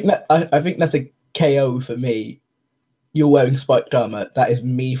 Yeah. I think that's a KO for me. You're wearing spiked armor. That is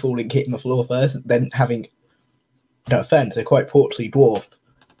me falling, hitting the floor first, then having, no offense, a quite portly dwarf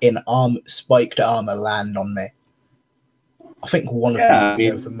in spiked armor land on me. I think one of them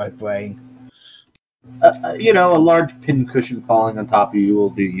can go from my brain. A large pincushion falling on top of you will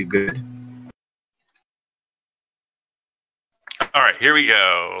do you good. All right, here we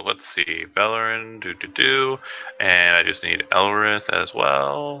go. Let's see. Bellerin, and I just need Elrith as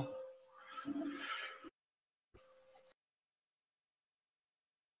well.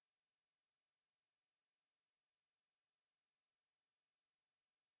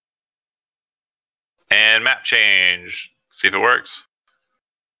 And map change. See if it works.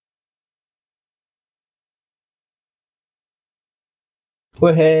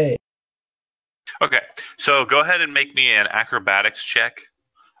 Well, hey. Okay, so go ahead and make me an acrobatics check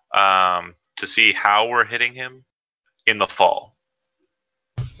to see how we're hitting him in the fall.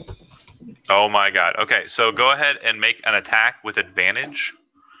 Oh my god. Okay, so go ahead and make an attack with advantage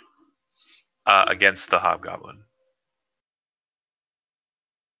against the hobgoblin.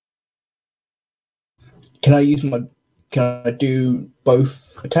 Can I do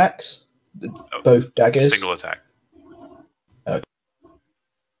both attacks? Both daggers? Single attack. Okay.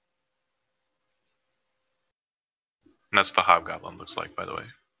 And that's what the hobgoblin looks like, by the way.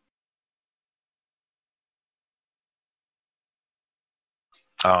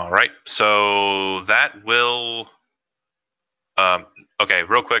 All right, so that will... okay,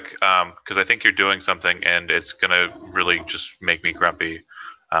 real quick, because I think you're doing something, and it's going to really just make me grumpy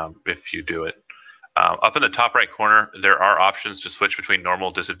if you do it. Up in the top right corner, there are options to switch between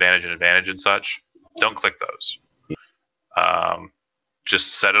normal, disadvantage, and advantage and such. Don't click those.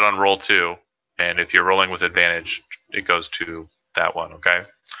 Just set it on roll 2, and if you're rolling with advantage, it goes to that one, okay?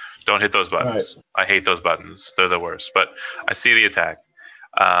 Don't hit those buttons. Right. I hate those buttons. They're the worst. But I see the attack.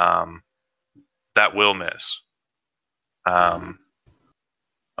 That will miss.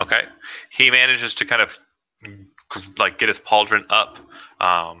 Okay. He manages to kind of like get his pauldron up,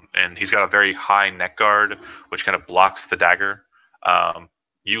 and he's got a very high neck guard, which kind of blocks the dagger.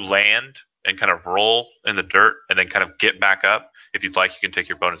 You land and kind of roll in the dirt, and then kind of get back up. If you'd like, you can take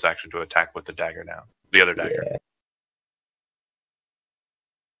your bonus action to attack with the dagger now. The other dagger. Yeah.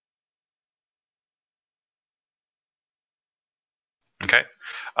 Okay.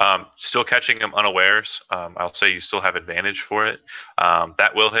 Still catching him unawares. I'll say you still have advantage for it.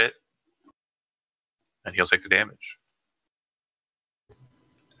 That will hit, and he'll take the damage.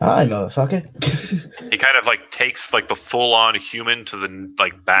 Hi, motherfucker. He kind of like takes like the full-on human to the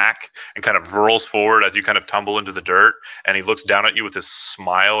like back and kind of rolls forward as you kind of tumble into the dirt, and he looks down at you with his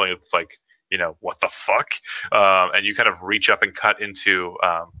smile, and it's like, what the fuck? And you kind of reach up and cut into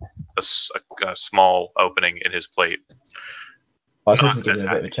a small opening in his plate. I was hoping to give him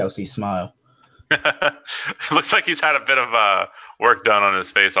a bit of a Chelsea smile. It looks like he's had a bit of work done on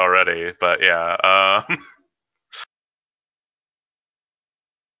his face already, but yeah.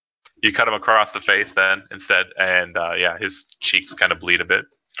 You cut him across the face then instead, and yeah, his cheeks kind of bleed a bit.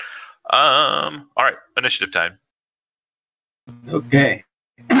 All right, initiative time. Okay.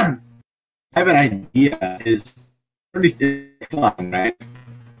 I have an idea. Is pretty fun, right?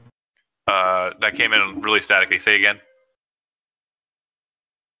 That came in really statically. Say again.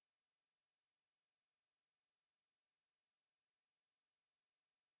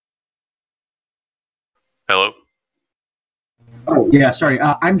 Hello? Oh, yeah, sorry.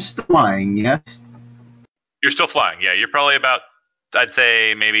 I'm still flying, yes? You're still flying, yeah. You're probably about, I'd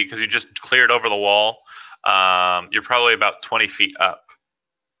say maybe, because you just cleared over the wall, you're probably about 20 feet up.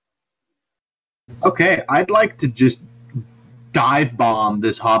 Okay, I'd like to just dive bomb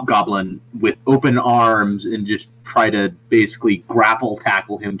this hobgoblin with open arms and just try to basically grapple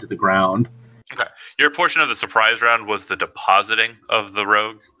tackle him to the ground. Okay. Your portion of the surprise round was the depositing of the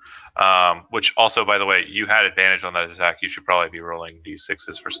rogue. Which also, by the way, you had advantage on that attack. You should probably be rolling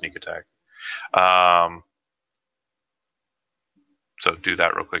d6s for sneak attack. So do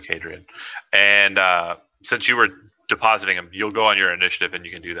that real quick, Hadrian. And since you were depositing him, you'll go on your initiative and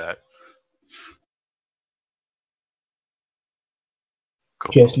you can do that.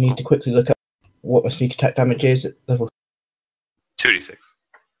 Just need to quickly look up what my sneak attack damage is at level 2d6.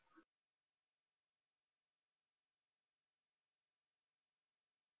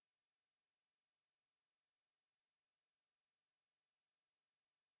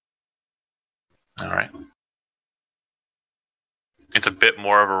 All right. It's a bit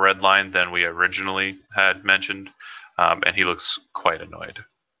more of a red line than we originally had mentioned, and he looks quite annoyed.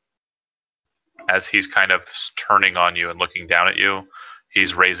 As he's kind of turning on you and looking down at you,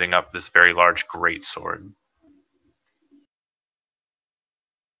 he's raising up this very large great sword.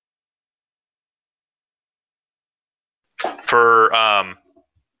 For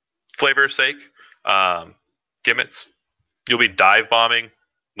flavor's sake, gimmets, you'll be dive bombing.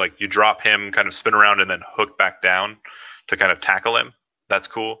 Like you drop him, kind of spin around, and then hook back down to kind of tackle him. That's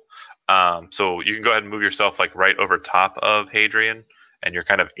cool. So you can go ahead and move yourself like right over top of Hadrian, and you're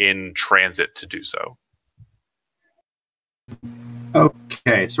kind of in transit to do so.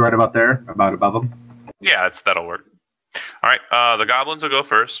 Okay, so right about there, about above him. Yeah, that'll work. All right, the goblins will go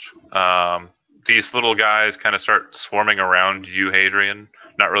first. These little guys kind of start swarming around you, Hadrian,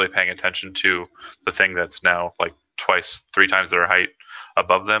 not really paying attention to the thing that's now like twice, 3 times their height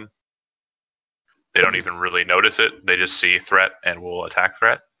above them. They don't even really notice it. They just see threat and will attack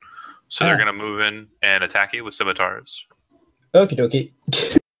threat. So they're going to move in and attack you with scimitars. Okie dokie.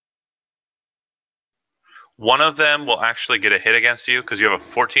 One of them will actually get a hit against you because you have a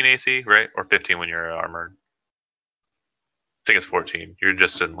 14 AC, right? Or 15 when you're armored. I think it's 14. You're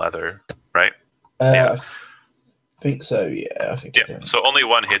just in leather, right? Yeah. I think so, yeah. I think so only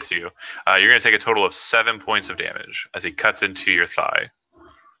one hits you. You're going to take a total of 7 points of damage as he cuts into your thigh.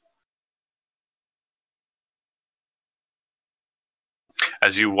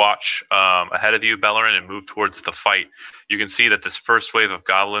 As you watch ahead of you, Bellerin, and move towards the fight, you can see that this first wave of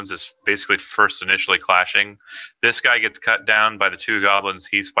goblins is basically first initially clashing. This guy gets cut down by the 2 goblins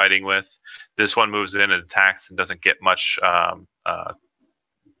he's fighting with. This one moves in and attacks and doesn't get much,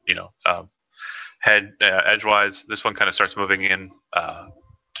 head edgewise. This one kind of starts moving in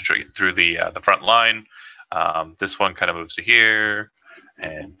through the front line. This one kind of moves to here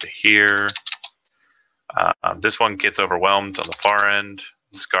and to here. This one gets overwhelmed on the far end.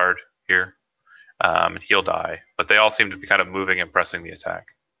 This guard here, and he'll die. But they all seem to be kind of moving and pressing the attack.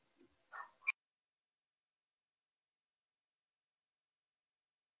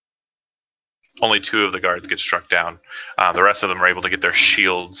 Only 2 of the guards get struck down. The rest of them are able to get their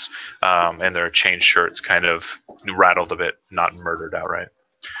shields and their chain shirts kind of rattled a bit, not murdered outright.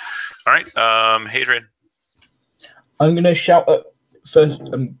 All right, Hadrian. I'm gonna shout up first.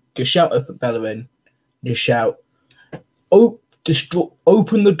 I'm gonna shout up at Bellerin. Just shout,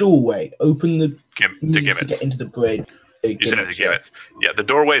 open the doorway. Open the gimmets to get into the bridge. You said the gimmets. Yeah, the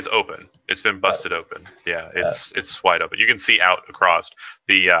doorway's open. It's been busted open. Yeah, it's wide open. You can see out across.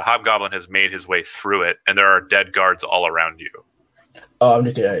 The hobgoblin has made his way through it, and there are dead guards all around you. Oh, I'm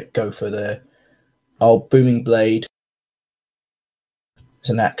just gonna go for the booming blade. It's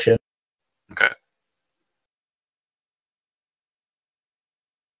an action. Okay.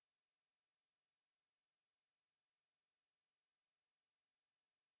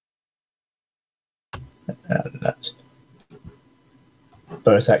 And that's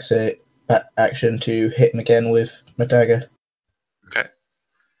bonus action to hit him again with my dagger. Okay.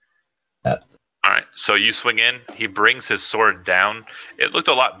 All right. So you swing in. He brings his sword down. It looked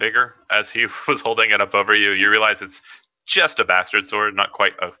a lot bigger as he was holding it up over you. You realize it's just a bastard sword, not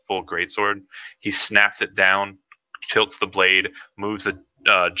quite a full greatsword. He snaps it down, tilts the blade, moves the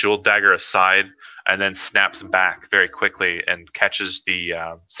jeweled dagger aside, and then snaps back very quickly and catches the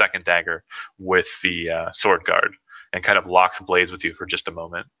second dagger with the sword guard and kind of locks blades with you for just a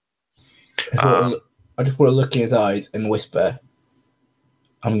moment. I just want to look in his eyes and whisper,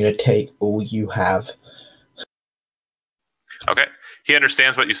 I'm going to take all you have. Okay. He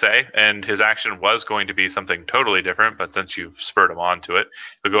understands what you say, and his action was going to be something totally different, but since you've spurred him on to it,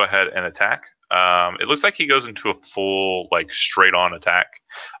 he'll go ahead and attack. It looks like he goes into a full, straight-on attack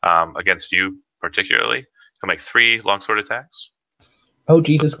against you, particularly. He'll make 3 longsword attacks. Oh,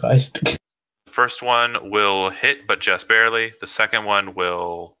 Jesus Christ. The first one will hit, but just barely. The second one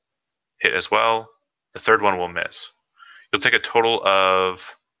will hit as well. The third one will miss. You'll take a total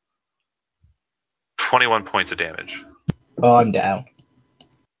of 21 points of damage. Oh, I'm down.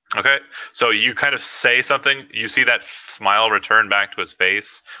 Okay, so you kind of say something. You see that smile return back to his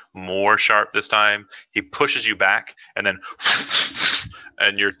face, more sharp this time. He pushes you back, and then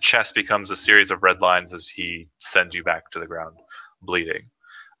and your chest becomes a series of red lines as he sends you back to the ground, bleeding.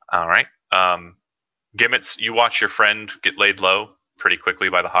 All right. Gimmets, you watch your friend get laid low pretty quickly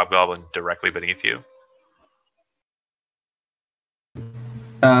by the hobgoblin directly beneath you.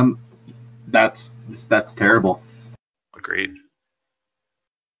 That's terrible. Agreed.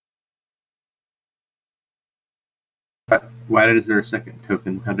 Why is there a second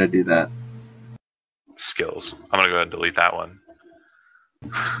token? How did I do that? Skills. I'm going to go ahead and delete that one.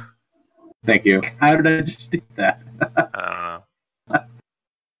 Thank you. How did I just do that? I don't know.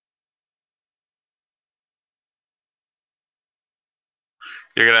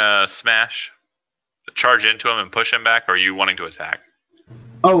 You're gonna smash, charge into him, and push him back, or are you wanting to attack?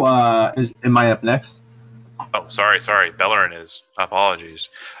 Oh, am I up next? Oh, sorry. Bellerin is. Apologies.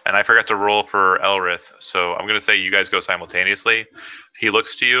 And I forgot to roll for Elrith, so I'm going to say you guys go simultaneously. He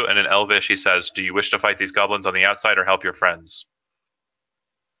looks to you, and in Elvish he says, "Do you wish to fight these goblins on the outside or help your friends?"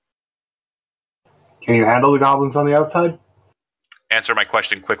 Can you handle the goblins on the outside? Answer my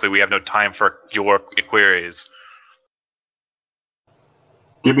question quickly. We have no time for your queries.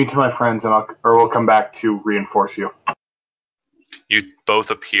 Give me to my friends, and we'll come back to reinforce you. You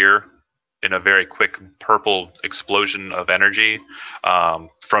both appear in a very quick purple explosion of energy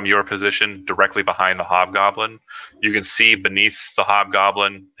from your position directly behind the hobgoblin. You can see beneath the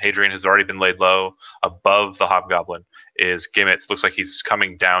hobgoblin, Hadrian has already been laid low. Above the hobgoblin is Gimmets. Looks like he's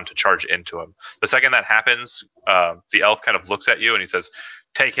coming down to charge into him. The second that happens, the elf kind of looks at you and he says,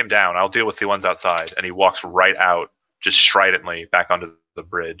 "Take him down. I'll deal with the ones outside." And he walks right out, just stridently, back onto the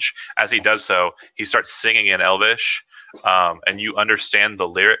bridge. As he does so, he starts singing in Elvish. And you understand the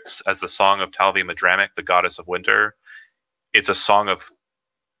lyrics as the song of Talvi Madramic, the goddess of winter. It's a song of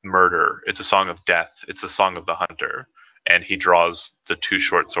murder. It's a song of death. It's a song of the hunter. And he draws the two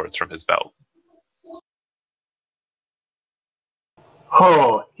short swords from his belt.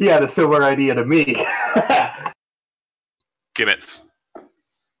 Oh, he had a similar idea to me. Gimmets.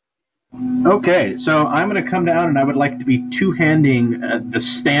 Okay, so I'm going to come down and I would like to be two-handing the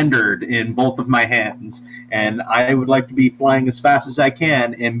standard in both of my hands. And I would like to be flying as fast as I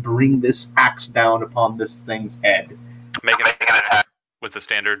can and bring this axe down upon this thing's head. Make an attack with the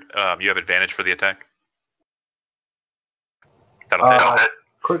standard. You have advantage for the attack. That'll hit.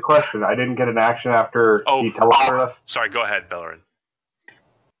 Quick question. I didn't get an action after he teleported us. Sorry, go ahead, Bellerin.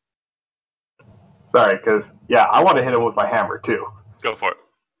 Sorry, because, I want to hit him with my hammer, too. Go for it.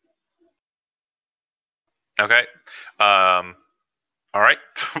 Okay. All right.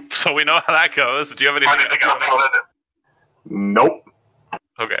 So we know how that goes. Do you have anything else? Nope.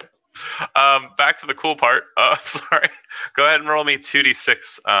 Okay. Back to the cool part. Sorry. Go ahead and roll me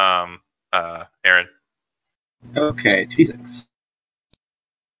 2d6, Aaron. Okay, 2d6.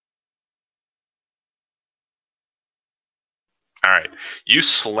 All right. You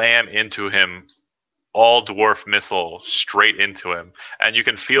slam into him, all dwarf missile straight into him, and you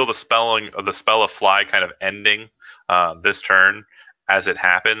can feel the spell of fly kind of ending this turn as it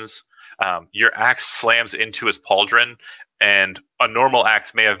happens. Your axe slams into his pauldron, and a normal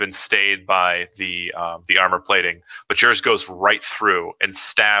axe may have been stayed by the armor plating, but yours goes right through and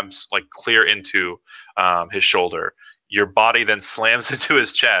stabs like clear into his shoulder. Your body then slams into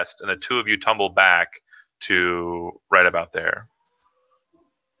his chest, and the two of you tumble back to right about there.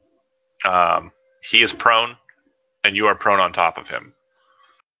 He is prone, and you are prone on top of him.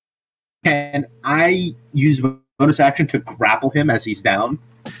 Can I use bonus action to grapple him as he's down?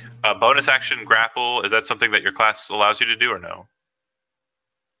 Bonus action grapple, is that something that your class allows you to do or no?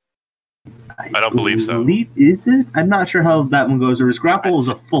 I don't believe so. Is it? I'm not sure how that one goes. Or is grapple is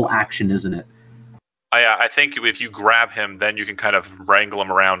a full action, isn't it? I think if you grab him, then you can kind of wrangle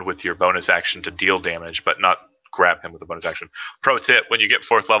him around with your bonus action to deal damage, but not grab him with a bonus action. Pro tip, when you get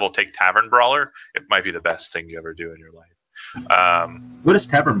 4th level, take Tavern Brawler. It might be the best thing you ever do in your life. What does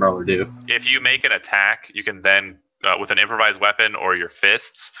Tavern Brawler do? If you make an attack, you can then, with an improvised weapon or your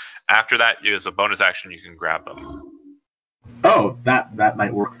fists, after that, as a bonus action, you can grab them. Oh, that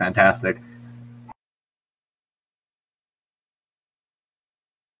might work fantastic.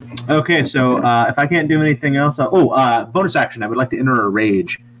 Okay, so if I can't do anything else... bonus action, I would like to enter a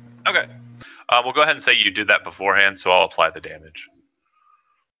rage. Okay. We'll go ahead and say you did that beforehand, so I'll apply the damage.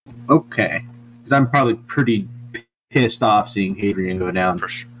 Okay. Because I'm probably pretty pissed off seeing Hadrian go down. For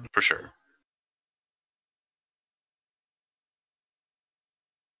sure.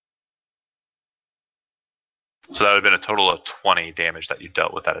 So that would have been a total of 20 damage that you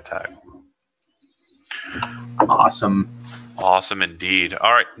dealt with that attack. Awesome. Awesome indeed.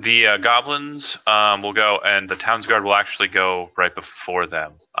 All right, the goblins will go, and the townsguard will actually go right before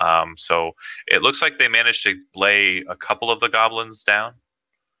them. So it looks like they managed to lay a couple of the goblins down,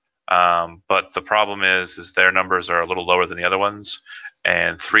 but the problem is their numbers are a little lower than the other ones,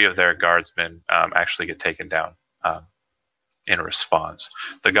 and 3 of their guardsmen actually get taken down in response.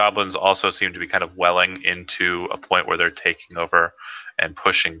 The goblins also seem to be kind of welling into a point where they're taking over and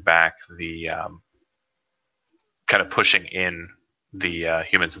pushing back the kind of pushing in the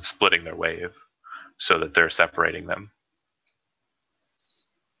humans and splitting their wave so that they're separating them.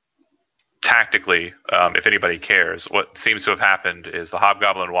 tactically, if anybody cares, what seems to have happened is the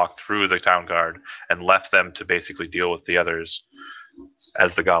hobgoblin walked through the town guard and left them to basically deal with the others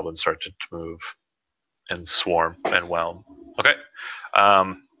as the goblins started to move and swarm and whelm. Okay.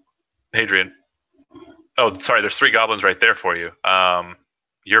 Hadrian. Oh, sorry, there's 3 goblins right there for you.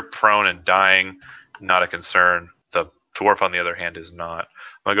 You're prone and dying, not a concern. The dwarf, on the other hand, is not.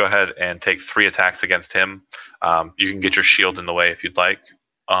 I'm going to go ahead and take 3 attacks against him. You can get your shield in the way if you'd like.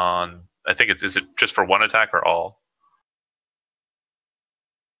 I think is it just for 1 attack or all?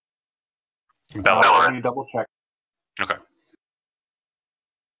 Let me double check. Okay.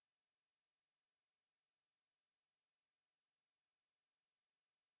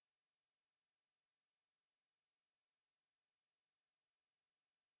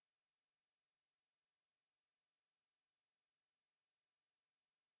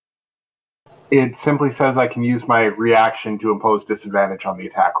 It simply says I can use my reaction to impose disadvantage on the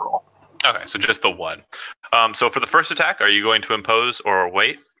attack roll. Okay, so just the 1. So for the first attack, are you going to impose or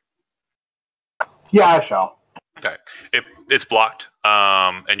wait? Yeah, I shall. Okay, it's blocked,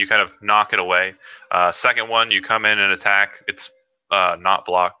 and you kind of knock it away. Second one, you come in and attack. It's not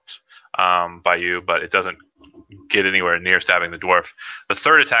blocked by you, but it doesn't get anywhere near stabbing the dwarf. The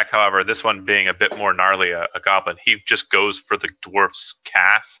third attack, however, this one being a bit more gnarly, a goblin, he just goes for the dwarf's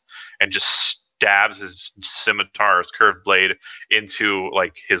calf and just stabs his scimitar, his curved blade, into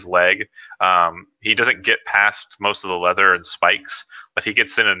like his leg. He doesn't get past most of the leather and spikes, but he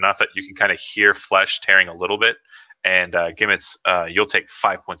gets in enough that you can kind of hear flesh tearing a little bit. And Gimmets, you'll take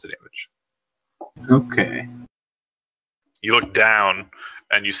 5 points of damage. Okay. You look down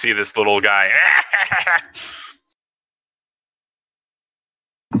and you see this little guy.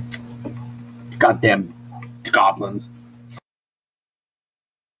 Goddamn goblins.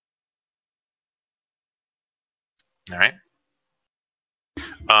 All right.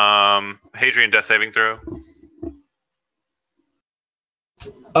 Hadrian, death saving throw.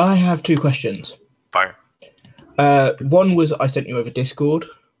 I have 2 questions. Fire. One was I sent you over Discord.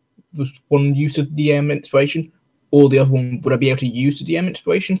 Was one use of DM inspiration, or the other one would I be able to use the DM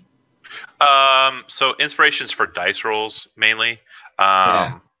inspiration? So inspirations for dice rolls mainly.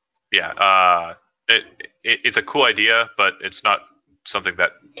 It's a cool idea, but it's not something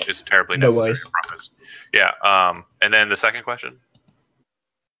that is terribly necessary. I promise. Yeah. And then the second question,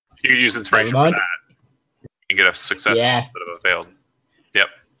 you use inspiration for that. You can get a success instead of a failed. Yep.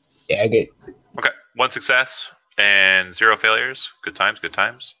 Yeah, I get. Okay, 1 success and 0 failures. Good times. Good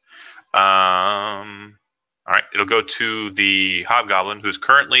times. All right, it'll go to the hobgoblin who's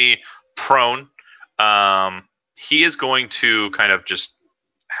currently prone. He is going to kind of just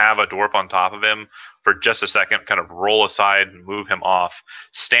have a dwarf on top of him for just a second, kind of roll aside and move him off,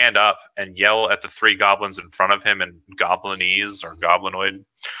 stand up and yell at the 3 goblins in front of him in goblinese or goblinoid.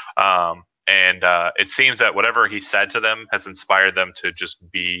 And it seems that whatever he said to them has inspired them to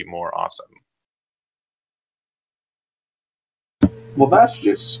just be more awesome. Well, that's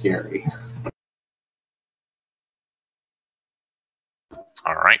just scary.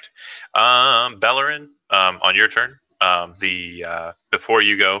 All right. Bellerin, on your turn, before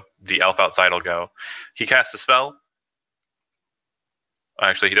you go, the elf outside will go. He casts a spell.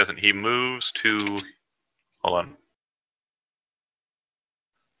 Actually, he doesn't. He moves to... Hold on.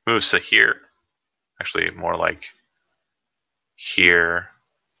 Moves to here. Actually, more like here.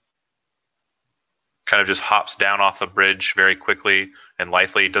 Kind of just hops down off the bridge very quickly and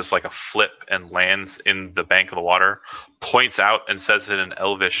lightly, does like a flip and lands in the bank of the water, points out and says in an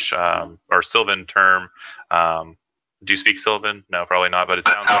elvish or Sylvan term. Do you speak Sylvan? No, probably not, but it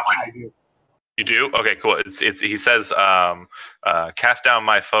sounds like I do. You do? Okay, cool. He says, cast down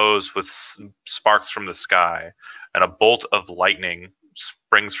my foes with sparks from the sky, and a bolt of lightning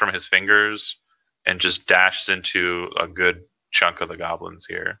springs from his fingers and just dashes into a good chunk of the goblins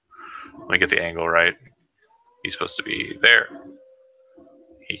here. Let me get the angle right. He's supposed to be there.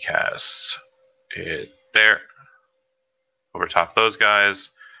 He casts it there, over top those guys,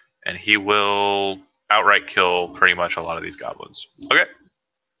 and he will outright kill pretty much a lot of these goblins. Okay.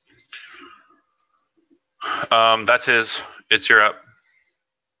 That's his. It's your up.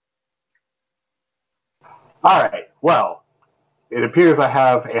 All right. Well, it appears I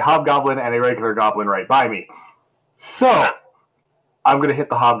have a hobgoblin and a regular goblin right by me. So, I'm going to hit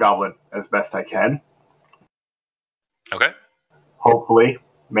the hobgoblin as best I can. Okay. Hopefully,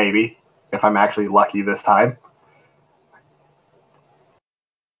 maybe, if I'm actually lucky this time.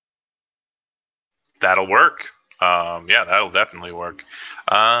 That'll work. Yeah, that'll definitely work.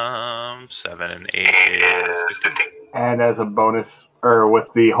 7 and 8 is 15. And as a bonus, or with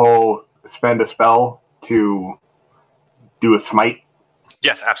the whole spend a spell to do a smite.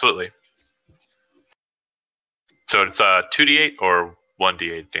 Yes, absolutely. So it's 2d8 or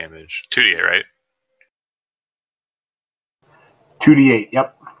 1d8 damage. 2d8, right? 2d8. Yep.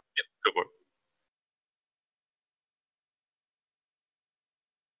 Yep. Go for it.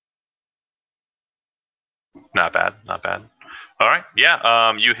 Not bad. Not bad. All right.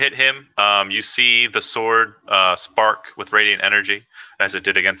 Yeah. You hit him. You see the sword spark with radiant energy as it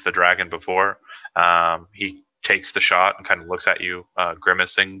did against the dragon before. He takes the shot and kind of looks at you,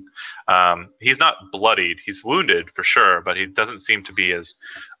 grimacing. He's not bloodied. He's wounded for sure, but he doesn't seem to be as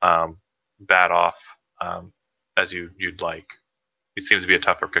bad off as you'd like. He seems to be a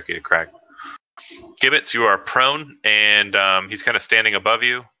tougher cookie to crack. Gibbets, you are prone, and he's kind of standing above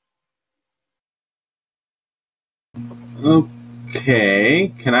you. Okay.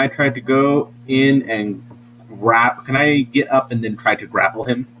 Can I try to go in and grab? Can I get up and then try to grapple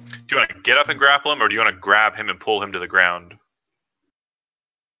him? Do you want to get up and grapple him, or do you want to grab him and pull him to the ground?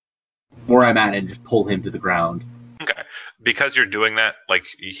 Where I'm at and just pull him to the ground. Okay. Because you're doing that, like,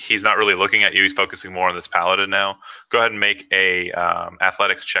 he's not really looking at you. He's focusing more on this paladin now. Go ahead and make a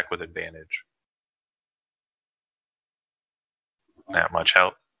athletics check with advantage. Not much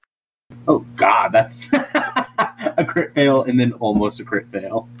help. Oh, God, that's a crit fail and then almost a crit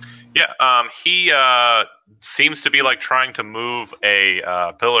fail. Yeah, he seems to be like trying to move a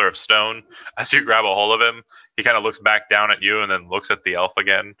pillar of stone. As you grab a hold of him, he kind of looks back down at you and then looks at the elf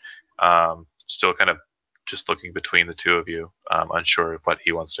again. Still kind of just looking between the two of you, unsure of what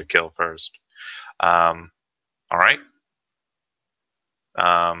he wants to kill first. All right.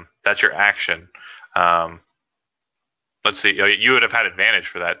 That's your action. Let's see. You would have had advantage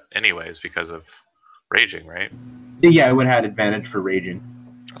for that anyways because of raging, right? Yeah, I would have had advantage for raging.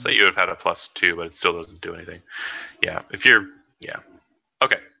 I'll say you would have had a +2, but it still doesn't do anything. Yeah, if you're... Yeah.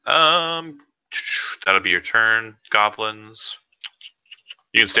 Okay. That'll be your turn. Goblins.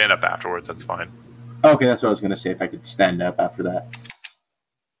 You can stand up afterwards. That's fine. Okay, that's what I was going to say, if I could stand up after that.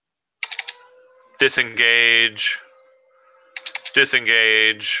 Disengage.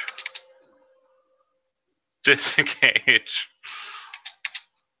 Disengage. Disengage.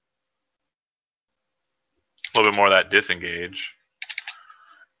 A little bit more of that disengage.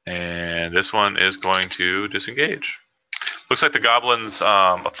 And this one is going to disengage. Looks like the goblins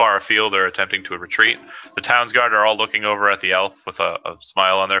afar afield are attempting to retreat. The townsguard are all looking over at the elf with a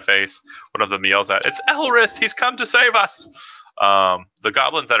smile on their face. One of them yells out, "It's Elrith! He's come to save us!" The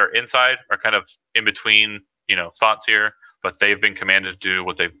goblins that are inside are kind of in between, thoughts here, but they've been commanded to do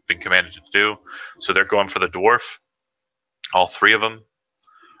what they've been commanded to do. So they're going for the dwarf. All three of them.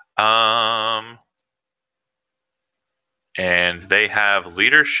 And they have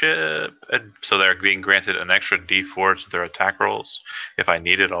leadership, so they're being granted an extra d4 to their attack rolls. If I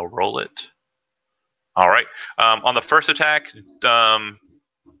need it, I'll roll it. All right. On the first attack, Elf,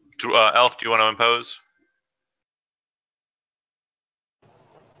 do you want to impose?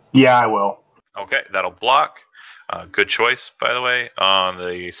 Yeah, I will. Okay, that'll block. Good choice, by the way. On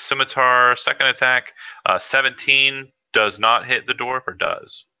the scimitar second attack, 17 does not hit the dwarf, or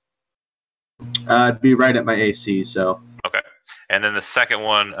does? It'd be right at my AC, so... Okay. And then the second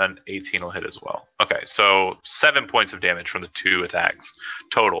one, an 18 will hit as well. Okay, so 7 points of damage from the two attacks.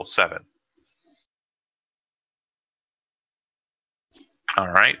 Total, 7. All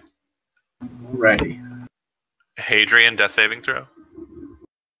right. Ready. Hadrian, death saving throw.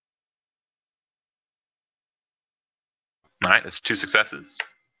 All right, that's 2 successes.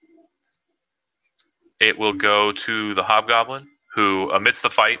 It will go to the hobgoblin, who, amidst the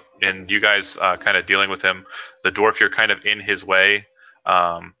fight, and you guys kind of dealing with him, the dwarf, you're kind of in his way.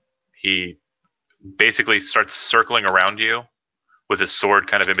 He basically starts circling around you with his sword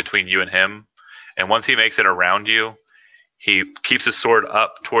kind of in between you and him. And once he makes it around you, he keeps his sword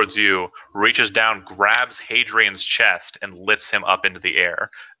up towards you, reaches down, grabs Hadrian's chest, and lifts him up into the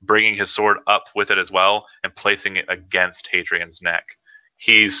air, bringing his sword up with it as well and placing it against Hadrian's neck.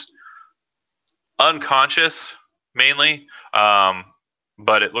 He's unconscious, mainly,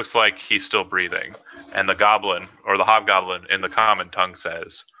 but it looks like he's still breathing. And the goblin, or the hobgoblin in the common tongue,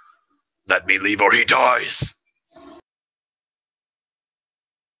 says, "Let me leave or he dies."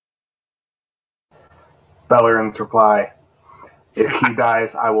 Bellerin's reply, "If he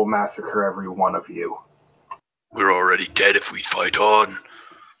dies, I will massacre every one of you." "We're already dead if we fight on.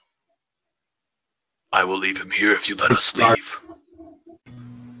 I will leave him here if you let us leave."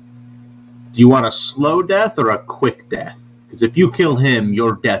 Do you want a slow death or a quick death? Because if you kill him,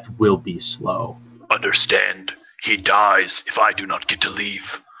 your death will be slow. "Understand, he dies if I do not get to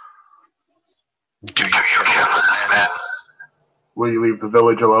leave. Do you hear this, man? Will you leave the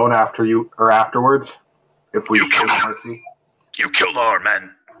village alone afterwards? If we show mercy? You killed our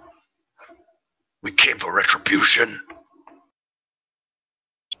men. We came for retribution.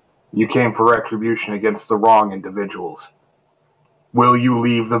 You came for retribution against the wrong individuals. Will you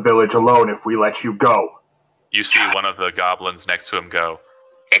leave the village alone if we let you go? You see one of the goblins next to him go,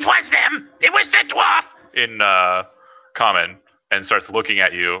 "It was them! It was the dwarf!" in common, and starts looking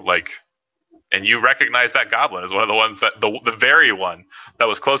at you like, and you recognize that goblin as one of the ones that, the very one that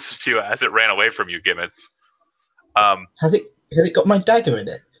was closest to you as it ran away from you, Gimmets. Has it got my dagger in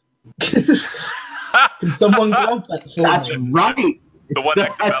it? Can someone grab that for That's me? right. The one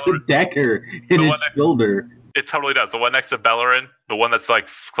next to That's a Bellerin. dagger in its shoulder. It totally does. The one next to Bellerin, the one that's like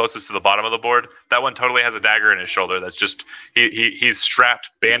closest to the bottom of the board, that one totally has a dagger in his shoulder. That's just he's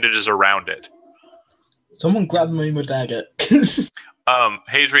strapped bandages around it. Someone grab me my dagger.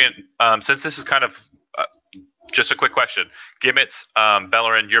 Hadrian, since this is kind of just a quick question, Gimmets,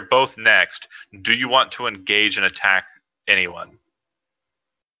 Bellerin, you're both next. Do you want to engage and attack anyone?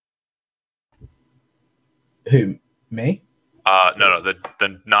 Who? Me? No,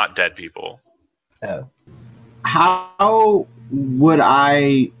 the not dead people. Oh. How would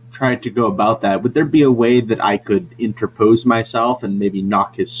I try to go about that? Would there be a way that I could interpose myself and maybe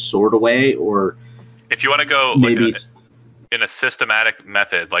knock his sword away, or if you want to go maybe in a systematic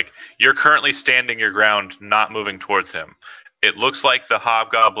method, like you're currently standing your ground, not moving towards him. It looks like the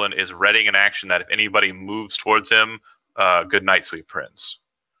hobgoblin is readying an action that if anybody moves towards him, good night, sweet prince.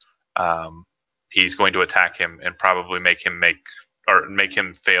 He's going to attack him and probably make him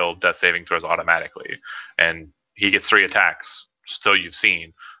fail death saving throws automatically. And he gets 3 attacks, still you've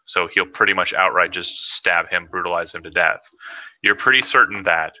seen. So he'll pretty much outright just stab him, brutalize him to death. You're pretty certain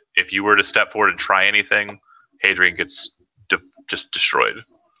that if you were to step forward and try anything, Hadrian gets just destroyed.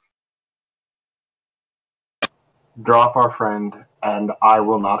 Drop our friend, and I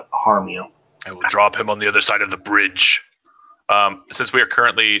will not harm you. I will drop him on the other side of the bridge. Since we are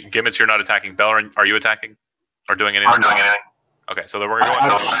currently, Gimmets, you're not attacking. Bellerin, are you attacking? Or doing anything? I'm doing anything. Okay, so then we're going I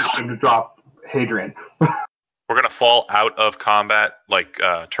don't want him to drop Hadrian. we're going to fall out of combat, like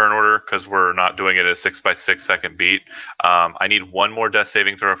turn order, because we're not doing it at a 6x6 second beat. I need one more death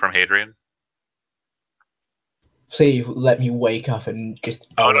saving throw from Hadrian. So you let me wake up and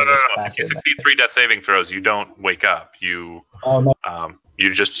just... Oh, no. If you succeed 3 death saving throws, you don't wake up. You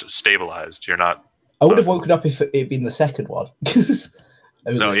you just stabilized. You're not... I would have woken up if it had been the second one.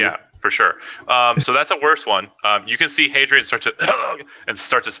 No, yeah, for sure. So that's a worse one. You can see Hadrian start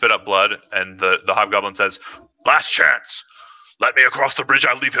to spit up blood, and the hobgoblin says, "Last chance. Let me across the bridge.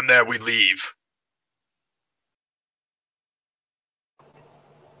 I leave him there. We leave."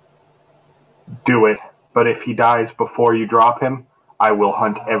 Do it. But if he dies before you drop him, I will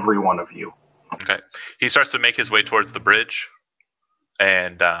hunt every one of you. Okay. He starts to make his way towards the bridge,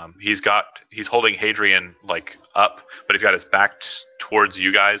 and he's holding Hadrian like up, but he's got his back towards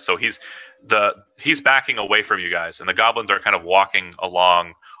you guys. So he's backing away from you guys, and the goblins are kind of walking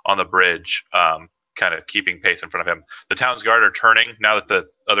along on the bridge, kind of keeping pace in front of him. The town's guard are turning now that the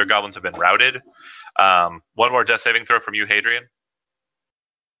other goblins have been routed. One more death saving throw from you, Hadrian.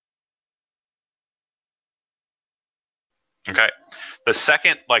 Okay. The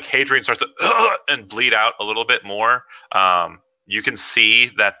second, like, Hadrian starts to and bleed out a little bit more, you can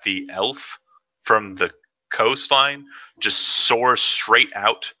see that the elf from the coastline just soars straight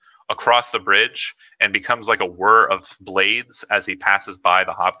out across the bridge and becomes like a whir of blades as he passes by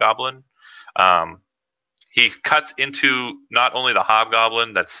the hobgoblin. He cuts into not only the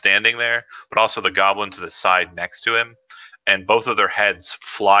hobgoblin that's standing there, but also the goblin to the side next to him, and both of their heads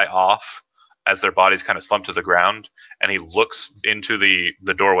fly off as their bodies kind of slump to the ground, and he looks into the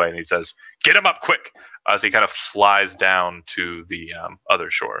doorway and he says, "Get him up quick," as he kind of flies down to the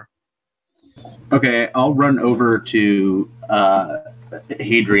other shore. Okay, I'll run over to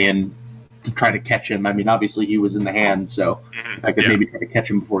Hadrian to try to catch him. I mean, obviously he was in the hand, so I could maybe try to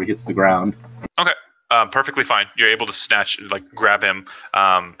catch him before he hits the ground. Okay. Perfectly fine. You're able to grab him,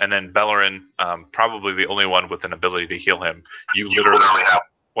 and then Bellerin, probably the only one with an ability to heal him. You literally have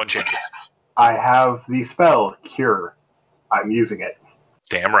one chance. I have the spell, Cure. I'm using it.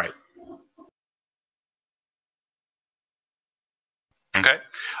 Damn right. Okay.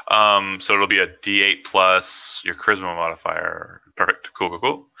 So it'll be a D8 plus your charisma modifier. Perfect.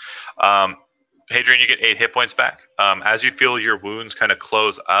 Cool. Hadrian, you get 8 hit points back. As you feel your wounds kind of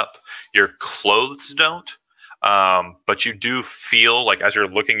close up, your clothes don't. But you do feel like as you're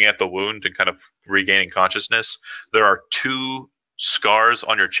looking at the wound and kind of regaining consciousness, there are 2 scars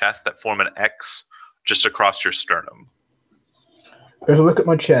on your chest that form an X just across your sternum. As I look at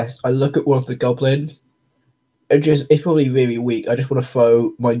my chest, I look at one of the goblins. It's probably really weak. I just want to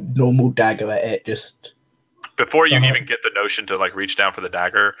throw my normal dagger at it. Before you even get the notion to like reach down for the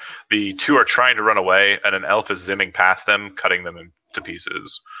dagger, the two are trying to run away, and an elf is zimming past them, cutting them into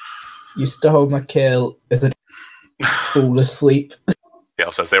pieces. You stole my kill as a fall asleep. The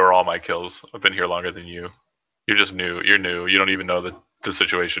elf says, "They were all my kills. I've been here longer than you. You're just new. You're new. You don't even know the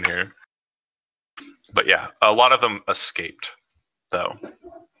situation here." But yeah, a lot of them escaped, though.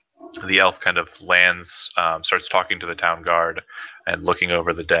 The elf kind of lands, starts talking to the town guard, and looking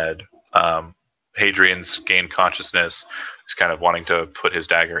over the dead. Hadrian's gained consciousness. He's kind of wanting to put his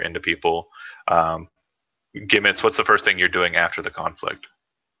dagger into people. Gimmets, what's the first thing you're doing after the conflict?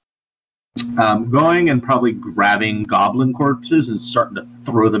 Going and probably grabbing goblin corpses and starting to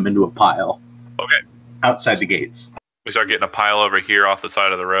throw them into a pile. Okay. Outside the gates. We start getting a pile over here off the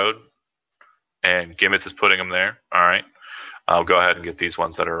side of the road, and Gimmets is putting them there. All right. I'll go ahead and get these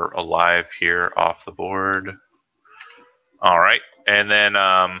ones that are alive here off the board. All right. And then,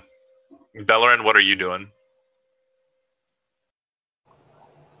 Bellerin, what are you doing?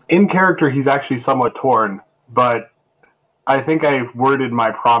 In character, he's actually somewhat torn, but I think I worded my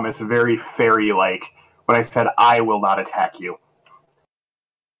promise very fairy-like when I said, I will not attack you.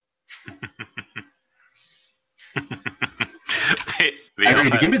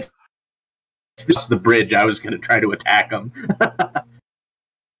 This is the bridge. I was going to try to attack him.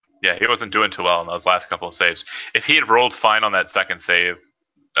 Yeah, he wasn't doing too well in those last couple of saves. If he had rolled fine on that second save,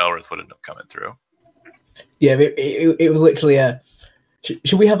 Elrith would end up coming through. Yeah, it was literally a...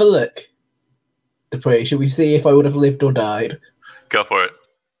 Should we have a look? To pray. Should we see if I would have lived or died? Go for it.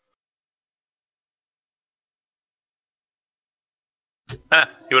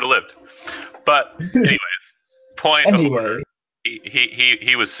 He would have lived. But anyways, point of order.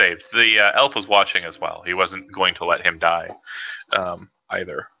 He was saved. The elf was watching as well. He wasn't going to let him die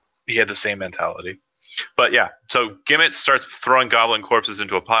either. He had the same mentality. But yeah, so Gimmet starts throwing goblin corpses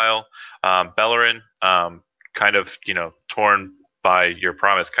into a pile. Bellerin, kind of, torn by your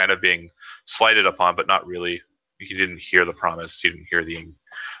promise, kind of being slighted upon, but not really. He didn't hear the promise. He didn't hear the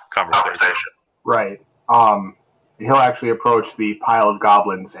conversation. Right. He'll actually approach the pile of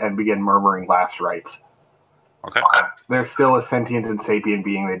goblins and begin murmuring last rites. Okay. They're still a sentient and sapient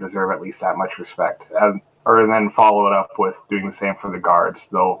being. They deserve at least that much respect. And then follow it up with doing the same for the guards,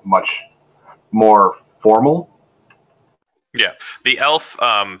 though much more formal. Yeah. The elf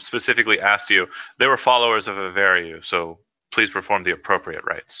specifically asked you, they were followers of Averiu, so please perform the appropriate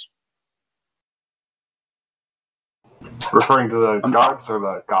rites. Referring to the guards or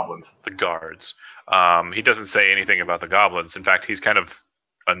the goblins? The guards. He doesn't say anything about the goblins. In fact, he's kind of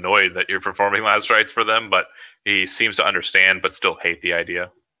annoyed that you're performing last rites for them, but he seems to understand but still hate the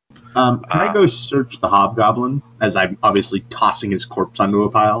idea. Can I go search the hobgoblin, as I'm obviously tossing his corpse onto a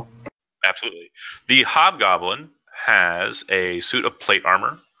pile? Absolutely. The hobgoblin has a suit of plate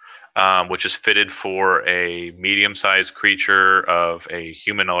armor, which is fitted for a medium-sized creature of a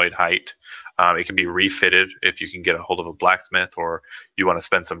humanoid height. It can be refitted if you can get a hold of a blacksmith or you want to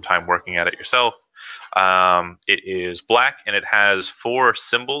spend some time working at it yourself. It is black and it has 4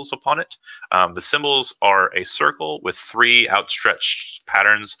 symbols upon it. The symbols are a circle with 3 outstretched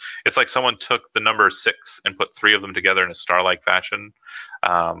patterns. It's like someone took the number 6 and put 3 of them together in a star-like fashion.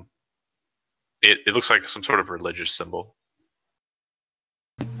 It looks like some sort of religious symbol.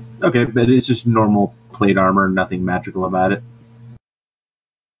 Okay, but it's just normal plate armor, nothing magical about it.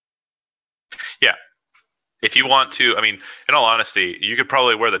 Yeah. If you want to, I mean, in all honesty, you could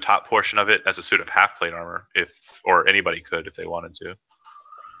probably wear the top portion of it as a suit of half plate armor, or anybody could if they wanted to.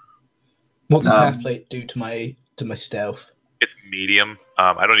 What does half plate do to my stealth? It's medium.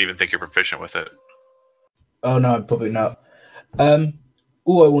 I don't even think you're proficient with it. Oh no, probably not.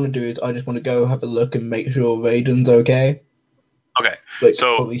 All I want to do is I just want to go have a look and make sure Raiden's okay. Okay, like,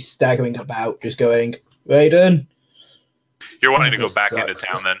 so probably staggering about, just going, Raiden. You're wanting to go back into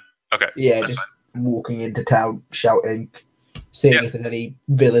town then? Okay. Yeah, just fine. Walking into town, shouting, seeing if there's any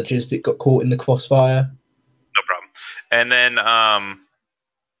villagers that got caught in the crossfire. No problem. And then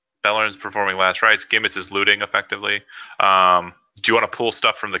Bellerin's performing last rites. Gimmets is looting effectively. Do you want to pull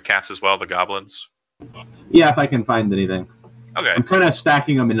stuff from the cats as well, the goblins? Yeah, if I can find anything. Okay. I'm kind of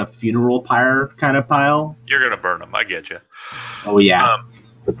stacking them in a funeral pyre kind of pile. You're going to burn them. I get you. Oh, yeah.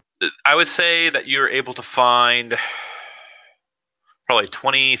 I would say that you're able to find probably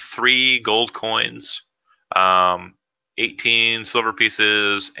 23 gold coins, 18 silver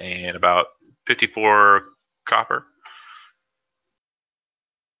pieces, and about 54 copper.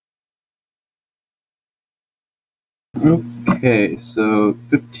 Okay, so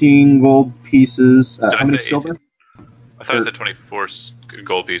 15 gold pieces. How many silver? I thought it said 24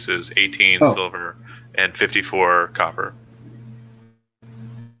 gold pieces, 18 silver, and 54 copper.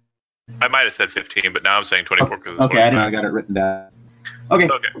 I might have said 15, but now I'm saying 24 because it's Okay, I got it written down. Okay.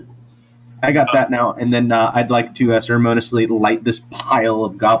 Okay. I got that now, and then I'd like to ceremoniously light this pile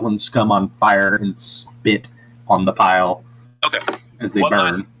of goblin scum on fire and spit on the pile. Okay. As they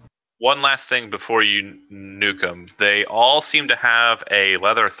burn. One last thing before you nuke them. They all seem to have a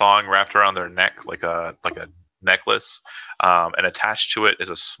leather thong wrapped around their neck, like a necklace, and attached to it is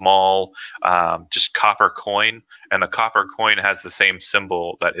a small, just copper coin, and the copper coin has the same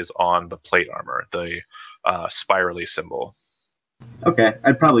symbol that is on the plate armor, the spirally symbol. Okay,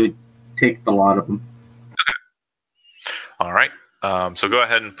 I'd probably take the lot of them. All right. So go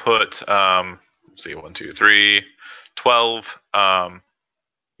ahead and put, let's see, 1, 2, 3, 12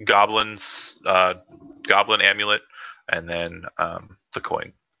 goblins, goblin amulet, and then the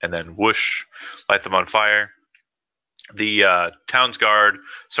coin, and then whoosh, light them on fire. The town's guard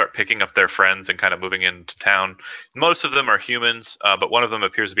start picking up their friends and kind of moving into town. Most of them are humans, but one of them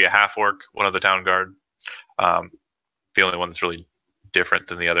appears to be a half orc, one of the town guard. The only one that's really different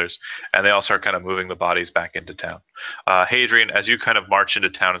than the others, and they all start kind of moving the bodies back into town. Hadrian, as you kind of march into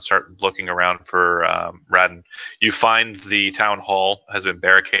town and start looking around for Radin, you find the town hall has been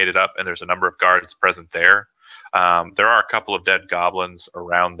barricaded up, and there's a number of guards present there. There are a couple of dead goblins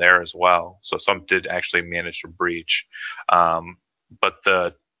around there as well, so some did actually manage to breach. But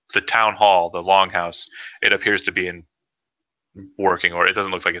the town hall, the longhouse, it appears to be in working, or it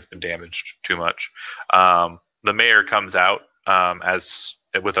doesn't look like it's been damaged too much. The mayor comes out as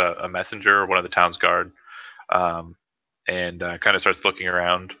with a messenger, one of the town's guard, and kind of starts looking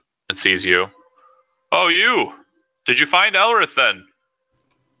around and sees you. Oh, you! Did you find Elrith then?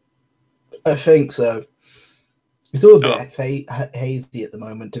 I think so. It's all a bit hazy at the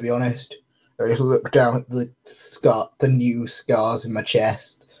moment, to be honest. I just look down at the new scars in my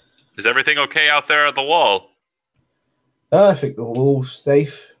chest. Is everything okay out there at the wall? I think the wall's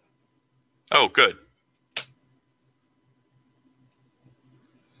safe. Oh, good.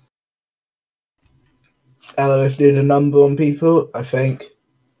 Elrith did a number on people, I think.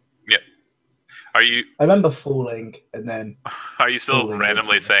 Yep. Are you? I remember falling, and then. Are you still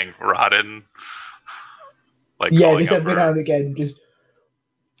randomly saying Rodden? Like yeah, just every now and again. Just.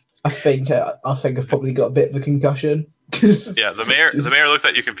 I think I've probably got a bit of a concussion. Yeah, the mayor looks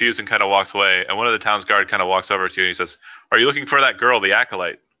at you confused and kind of walks away, and one of the town's guard kind of walks over to you and he says, "Are you looking for that girl, the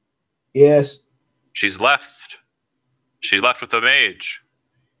acolyte?" Yes. She's left. She left with the mage.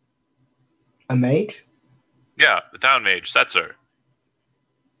 A mage? Yeah, the town mage, Setzer.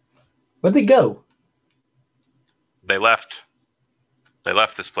 Where'd they go? They left. They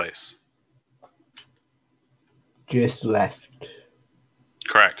left this place. Just left.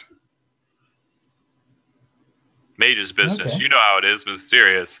 Correct. Mage's business. Okay. You know how it is,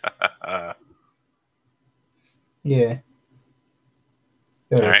 mysterious. Yeah.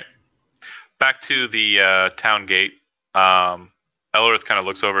 All right. Back to the town gate. Elrith kind of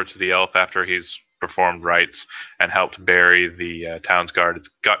looks over to the elf after he's performed rites and helped bury the town's guard. It's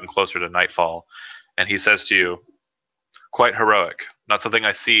gotten closer to nightfall, and he says to you, "Quite heroic. Not something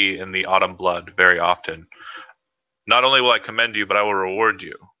I see in the autumn blood very often. Not only will I commend you, but I will reward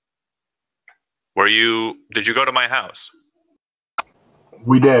you. Did you go to my house?"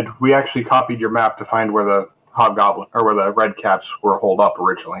 We did. We actually copied your map to find where the hobgoblin or where the red caps were holed up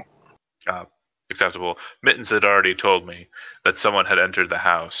originally. Acceptable. Mittens had already told me that someone had entered the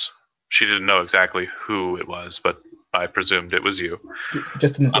house. She didn't know exactly who it was, but I presumed it was you.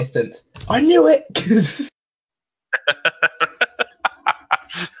 Just in the distance. I knew it!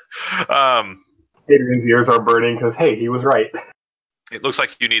 Adrian's ears are burning because, hey, he was right. It looks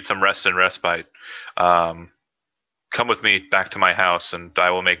like you need some rest and respite. Come with me back to my house, and I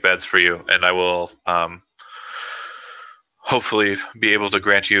will make beds for you, and I will hopefully be able to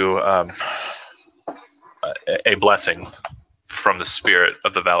grant you a blessing from the spirit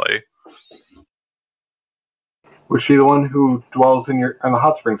of the valley. Was she the one who dwells in the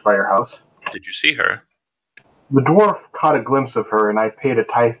hot springs by your house? Did you see her? The dwarf caught a glimpse of her, and I paid a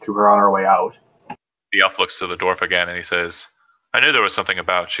tithe to her on our way out. The elf looks to the dwarf again, and he says, "I knew there was something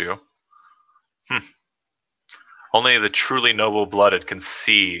about you. Only the truly noble-blooded can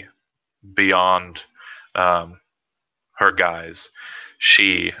see beyond her guise.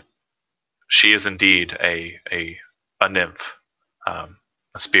 She is indeed a nymph, a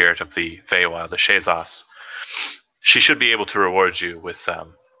spirit of the Feywild, the Shazas. She should be able to reward you with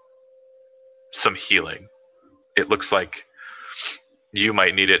some healing. It looks like you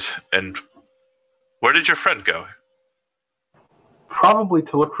might need it. And where did your friend go?" Probably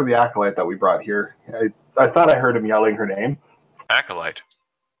to look for the acolyte that we brought here. I thought I heard him yelling her name. Acolyte?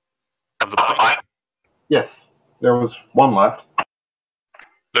 Of the Pine? Yes, there was one left.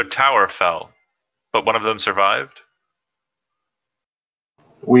 Their tower fell, but one of them survived?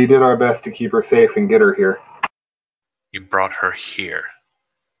 We did our best to keep her safe and get her here. You brought her here.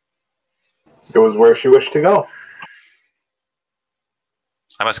 It was where she wished to go.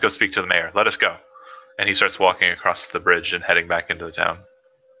 I must go speak to the mayor. Let us go. And he starts walking across the bridge and heading back into the town.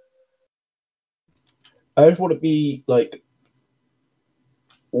 I just want to be, like,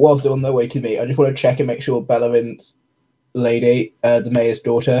 whilst they're on their way to me, I just want to check and make sure Bellerin's lady, the mayor's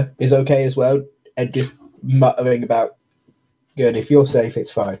daughter, is okay as well, and just muttering about, good, if you're safe,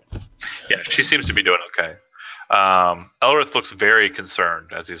 it's fine. Yeah, she seems to be doing okay. Elrith looks very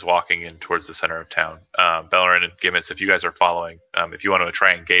concerned as he's walking in towards the center of town. Bellerin and Gimmets, if you guys are following, if you want to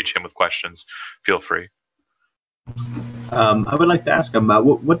try and engage him with questions, feel free. I would like to ask him,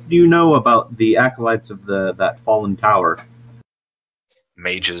 what do you know about the acolytes of that fallen tower?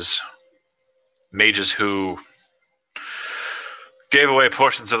 Mages. Mages who gave away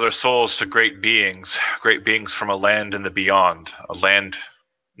portions of their souls to great beings from a land in the beyond, a land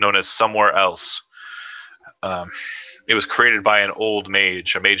known as somewhere else. It was created by an old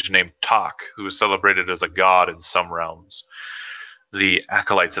mage, a mage named Tak, who is celebrated as a god in some realms. The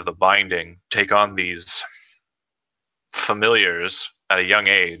acolytes of the Binding take on these familiars at a young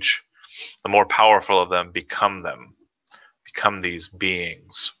age. The more powerful of them become these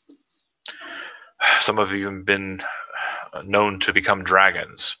beings. Some have even been known to become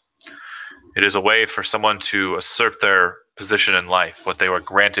dragons. It is a way for someone to usurp their position in life, what they were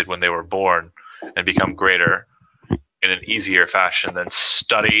granted when they were born, and become greater in an easier fashion than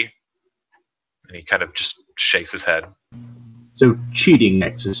study. And he kind of just shakes his head. So cheating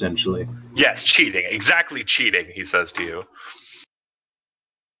next, essentially. Yes, cheating. Exactly cheating, he says to you.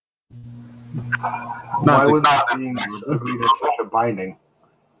 Why would that being agree to such a binding?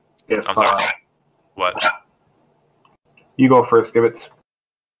 If I'm sorry. What? You go first, Gibbets.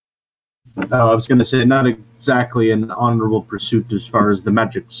 I was going to say, not exactly an honorable pursuit as far as the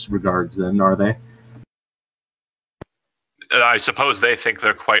magic's regards, then, are they? I suppose they think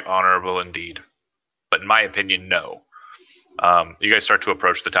they're quite honorable indeed. But in my opinion, no. You guys start to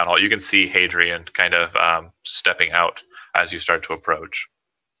approach the town hall. You can see Hadrian kind of stepping out as you start to approach.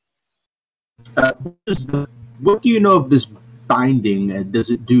 What do you know of this binding?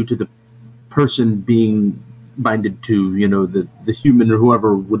 Does it do to the person being binded to, the human or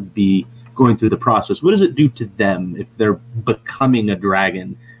whoever would be going through the process? What does it do to them if they're becoming a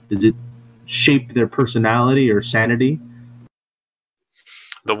dragon? Does it shape their personality or sanity?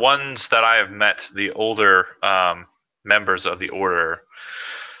 The ones that I have met, the older members of the order,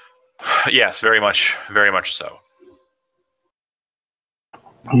 yes, very much so.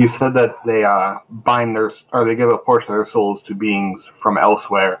 You said that they they give a portion of their souls to beings from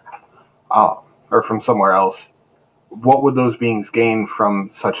elsewhere, or from somewhere else. What would those beings gain from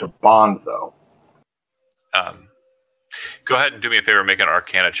such a bond, though? Go ahead and do me a favor, make an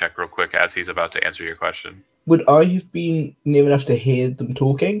Arcana check real quick as he's about to answer your question. Would I have been near enough to hear them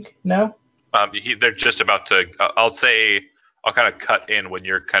talking now? They're just about to. I'll kind of cut in when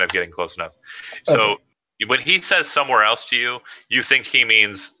you're kind of getting close enough. So when he says somewhere else to you, you think he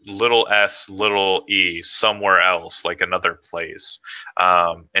means little s, little e, somewhere else, like another place.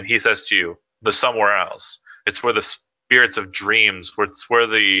 And he says to you, the somewhere else. It's where the spirits of dreams, it's where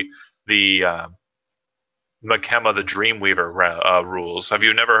the Makema, the Dreamweaver, rules. Have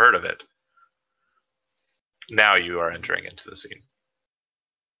you never heard of it? Now you are entering into the scene.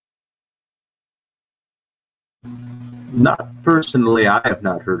 Not personally, I have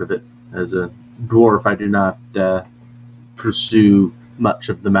not heard of it. As a dwarf, I do not pursue much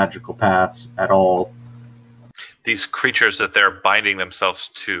of the magical paths at all. These creatures that they're binding themselves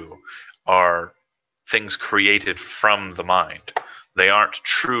to are things created from the mind. They aren't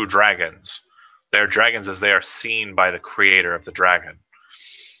true dragons. They're dragons as they are seen by the creator of the dragon.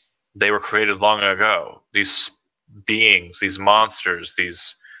 They were created long ago. These beings, these monsters,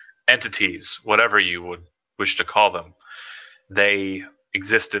 these entities, whatever you would wish to call them, they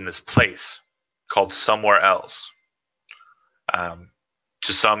exist in this place called somewhere else. To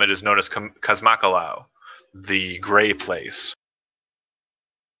some, it is known as Kazmakalau, the gray place.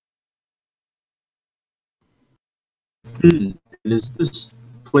 Is this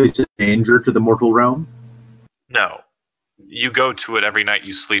place a danger to the mortal realm? No. You go to it every night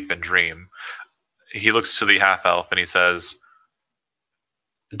you sleep and dream. He looks to the half-elf and he says,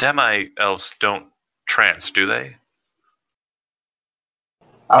 Demi-elves don't trance, do they?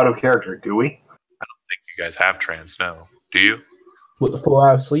 Out of character, do we? I don't think you guys have trance, no. Do you? What, the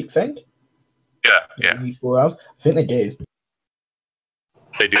 4-hour sleep thing? Yeah. 4 hours? I think they do.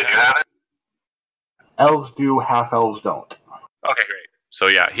 They do have it? Elves do, half-elves don't. Okay, great. So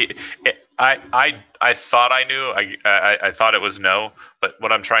yeah, I thought I knew. I thought it was no, but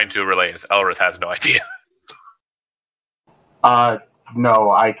what I'm trying to relay is Elrith has no idea.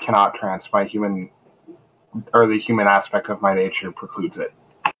 No, I cannot trance. My human, or the human aspect of my nature precludes it.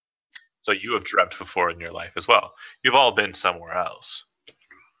 So you have dreamt before in your life as well. You've all been somewhere else.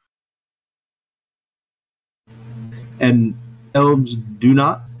 And elves do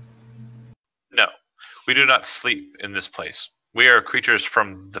not? No, we do not sleep in this place. We are creatures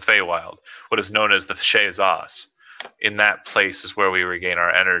from the Feywild, what is known as the Shazaz. In that place is where we regain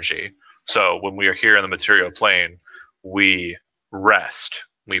our energy. So when we are here in the material plane, we rest.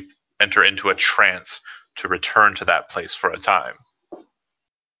 We enter into a trance to return to that place for a time.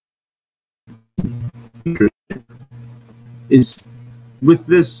 Is with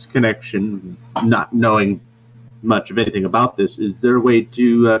this connection, not knowing much of anything about this, is there a way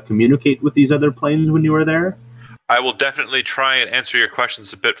to communicate with these other planes when you are there? I will definitely try and answer your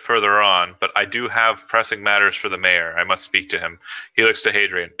questions a bit further on, but I do have pressing matters for the mayor. I must speak to him. He looks to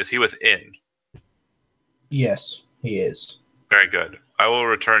Hadrian. Is he within? Yes, he is. Very good. I will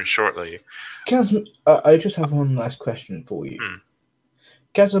return shortly. Kazm, I just have one last question for you.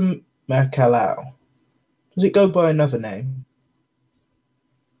 Kazm Makalau, does it go by another name?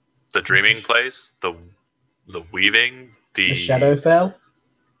 The dreaming place? The weaving? The Shadowfell?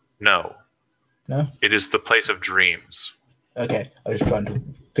 No. No? It is the place of dreams. Okay, I was just trying to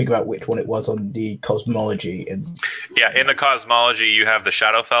figure out which one it was on the cosmology. Yeah, in the cosmology, you have the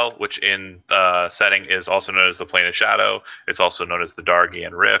Shadowfell, which in the setting is also known as the Plane of Shadow. It's also known as the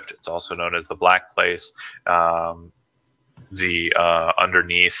Dargian Rift. It's also known as the Black Place, the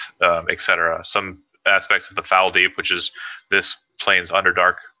Underneath, etc. Some aspects of the Foul Deep, which is this plane's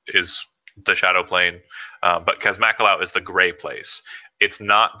Underdark, is the Shadow Plane. But Kazmakalau is the Gray Place. It's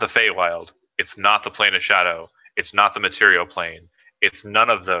not the Feywild. It's not the Plane of Shadow. It's not the Material Plane. It's none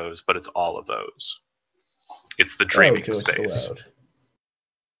of those, but it's all of those. It's the dreaming space.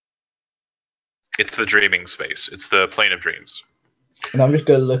 It's the dreaming space. It's the plane of dreams. And I'm just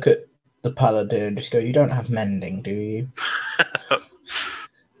going to look at the paladin and just go, you don't have mending, do you?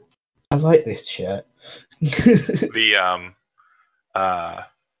 I like this shirt.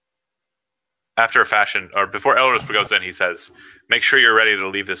 After a fashion, or before Elrith goes in, he says, make sure you're ready to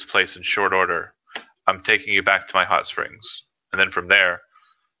leave this place in short order. I'm taking you back to my hot springs. And then from there,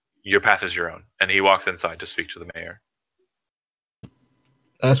 your path is your own. And he walks inside to speak to the mayor.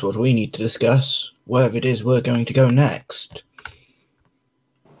 That's what we need to discuss. Wherever it is we're going to go next.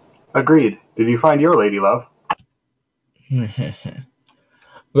 Agreed. Did you find your lady love?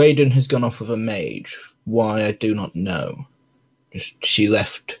 Raiden has gone off with a mage. Why, I do not know. She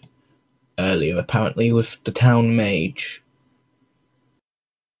left earlier, apparently, with the town mage.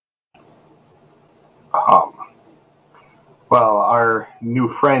 Well, our new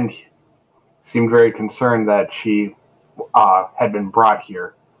friend seemed very concerned that she had been brought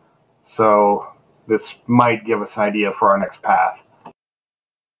here. So this might give us an idea for our next path.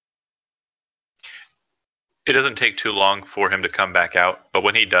 It doesn't take too long for him to come back out, but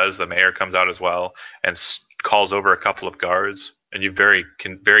when he does, the mayor comes out as well and calls over a couple of guards, and you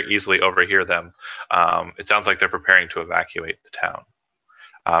can very easily overhear them. It sounds like they're preparing to evacuate the town.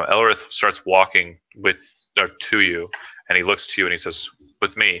 Elrith starts walking to you, and he looks to you and he says,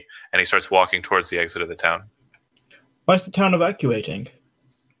 with me, and he starts walking towards the exit of the town. Why is the town evacuating?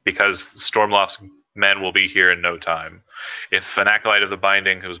 Because Stormloft's men will be here in no time. If an acolyte of the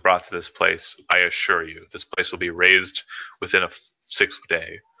Binding was brought to this place, I assure you, this place will be razed within a 6th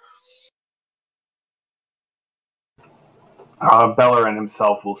day. Bellerin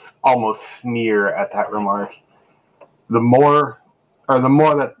himself will almost sneer at that remark. The more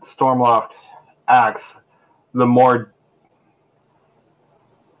that Stormloft acts, the more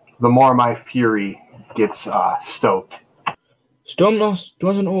my fury gets stoked. Stormloft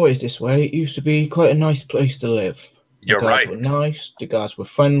wasn't always this way. It used to be quite a nice place to live. You're right. The guards were nice. The guards were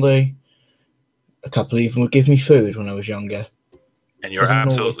friendly. A couple even would give me food when I was younger. And you're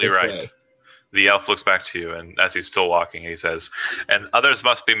absolutely right. The elf looks back to you, and as he's still walking, he says, and others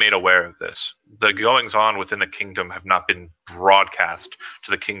must be made aware of this. The goings-on within the kingdom have not been broadcast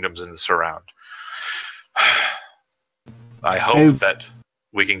to the kingdoms in the surround. I hope that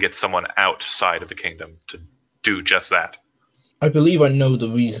we can get someone outside of the kingdom to do just that. I believe I know the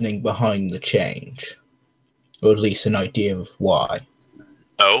reasoning behind the change. Or at least an idea of why.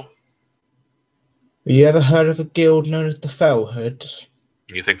 Oh? Have you ever heard of a guild known as the Fellhoods?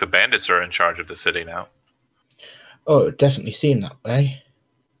 You think the bandits are in charge of the city now? Oh, it definitely seemed that way.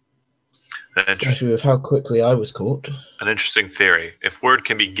 Especially with how quickly I was caught. An interesting theory. If word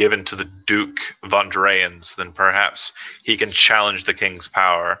can be given to the Duke von Dreyens, then perhaps he can challenge the king's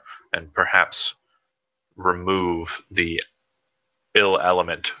power and perhaps remove the ill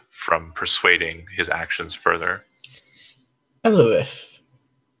element from persuading his actions further. Elorith,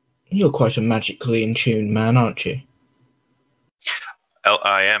 you're quite a magically in tune man, aren't you?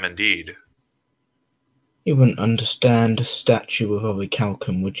 I am indeed. You wouldn't understand a statue of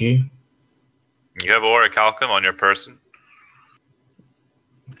orichalcum, would you? You have orichalcum on your person?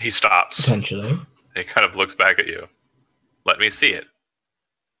 He stops. Potentially. He kind of looks back at you. Let me see it.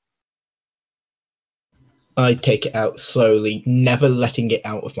 I take it out slowly, never letting it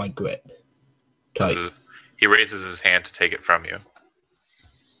out of my grip. Tight. He raises his hand to take it from you.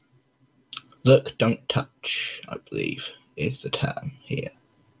 Look, don't touch, I believe, is the term here.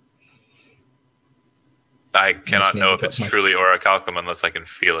 I cannot know if it's truly orichalcum unless I can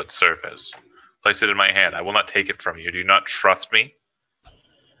feel its surface. Place it in my hand. I will not take it from you. Do you not trust me?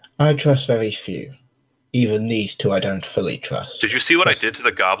 I trust very few. Even these two I don't fully trust. Did you see what I did to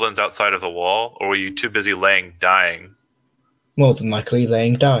the goblins outside of the wall? Or were you too busy dying? More than likely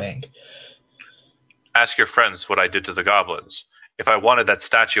dying. Ask your friends what I did to the goblins. If I wanted that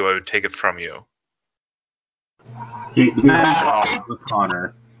statue, I would take it from you. He's with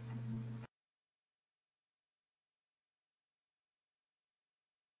Connor.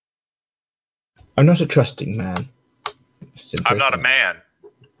 I'm not a trusting man. I'm not a man.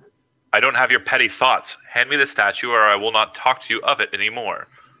 I don't have your petty thoughts. Hand me the statue or I will not talk to you of it anymore.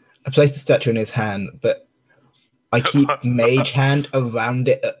 I place the statue in his hand, but I keep mage hand around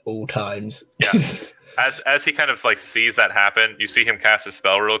it at all times. Yeah. As he kind of sees that happen, you see him cast a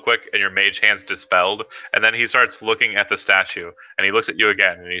spell real quick and your mage hand's dispelled. And then he starts looking at the statue and he looks at you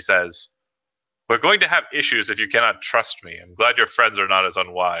again and he says, "We're going to have issues if you cannot trust me. I'm glad your friends are not as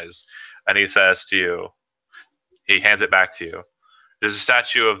unwise." And he says to you, he hands it back to you. It is a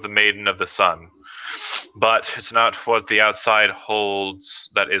statue of the Maiden of the Sun. But it's not what the outside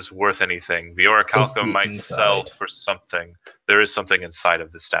holds that is worth anything. The orichalcum might sell for something. There is something inside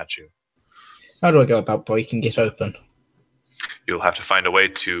of the statue. How do I go about breaking it open? You'll have to find a way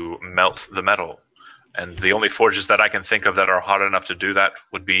to melt the metal. And the only forges that I can think of that are hot enough to do that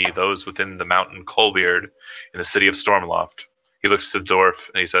would be those within the mountain Colbeard in the city of Stormloft. He looks to the dwarf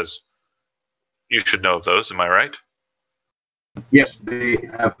and he says, "You should know of those, am I right?" Yes, they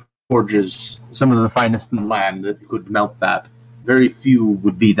have forges, some of the finest in the land that could melt that. Very few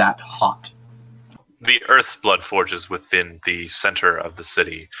would be that hot. The Earth's Blood forges within the center of the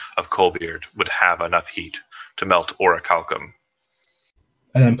city of Colbeard would have enough heat to melt orichalcum.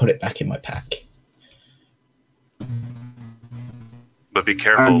 And then put it back in my pack. But be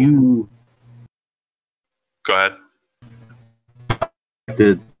careful. Go ahead.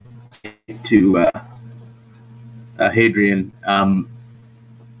 To Hadrian,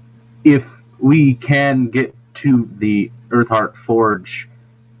 if we can get to the Earthheart Forge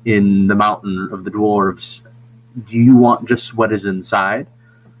in the Mountain of the Dwarves, do you want just what is inside?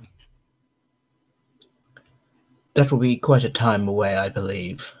 That will be quite a time away, I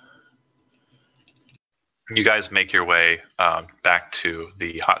believe. You guys make your way back to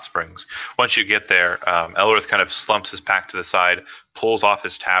the hot springs. Once you get there, Elrith kind of slumps his pack to the side, pulls off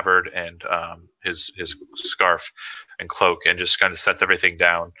his tabard and his scarf and cloak, and just kind of sets everything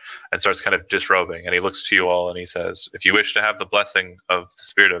down and starts kind of disrobing. And he looks to you all and he says, "If you wish to have the blessing of the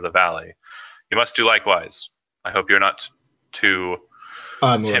spirit of the valley, you must do likewise. I hope you're not too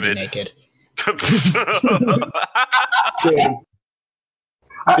I'm timid." already naked.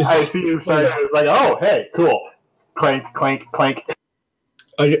 I see you start. It's like, oh, hey, cool. Clank, clank, clank.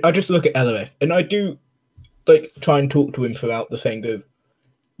 I just look at Elorith, and I do try and talk to him throughout the thing of,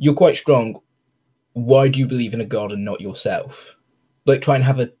 "You're quite strong. Why do you believe in a god and not yourself?" Try and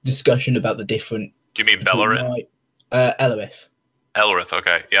have a discussion about the different. Do you mean Bellerin? Elorith. Elrith,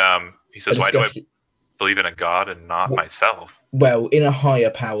 okay. He says, "Why do I believe in a god and not myself?" Well, in a higher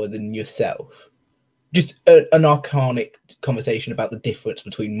power than yourself. Just an arcanic conversation about the difference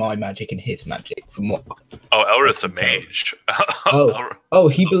between my magic and his magic. From what? Oh, Elrith's a mage.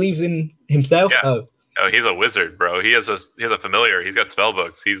 He believes in himself. Yeah. Oh, he's a wizard, bro. He has a familiar. He's got spell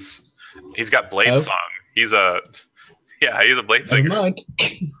books. He's got blade song. He's a blade singer. Never mind.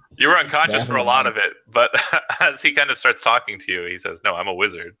 You were unconscious for a lot of it, but as he kind of starts talking to you, he says, "No, I'm a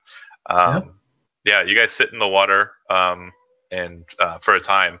wizard." Yeah, you guys sit in the water. And for a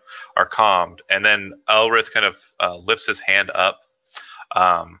time are calmed. And then Elrith kind of lifts his hand up.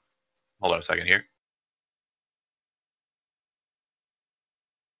 Hold on a second here.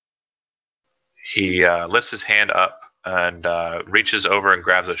 He lifts his hand up and reaches over and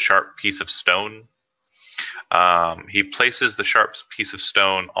grabs a sharp piece of stone. He places the sharp piece of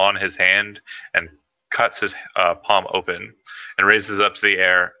stone on his hand and cuts his palm open and raises it up to the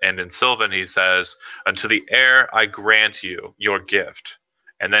air. And in Sylvan, he says, "Unto the air I grant you your gift."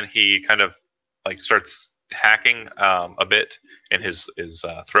 And then he kind of like starts hacking a bit in his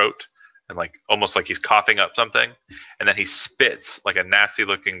throat, and like almost like he's coughing up something. And then he spits like a nasty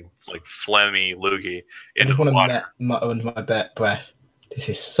looking, like phlegmy loogie I into just the want water. to mutter under my breath. This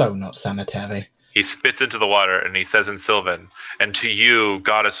is so not sanitary. He spits into the water and he says in Sylvan, "And to you,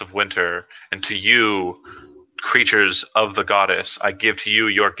 goddess of winter, and to you, creatures of the goddess, I give to you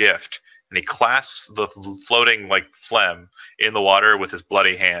your gift." And he clasps the floating like phlegm in the water with his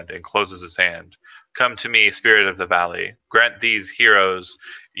bloody hand and closes his hand. "Come to me, spirit of the valley. Grant these heroes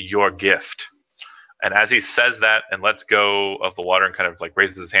your gift." And as he says that and lets go of the water and kind of like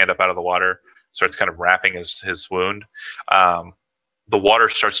raises his hand up out of the water, starts kind of wrapping his wound, the water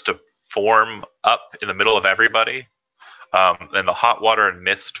starts to form up in the middle of everybody. And the hot water and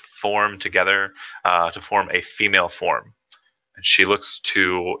mist form together to form a female form. And she looks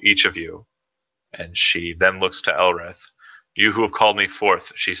to each of you, and she then looks to Elrith. "You who have called me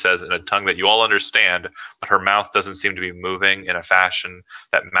forth," she says in a tongue that you all understand, but her mouth doesn't seem to be moving in a fashion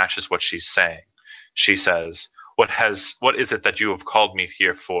that matches what she's saying. She says, what is it that you have called me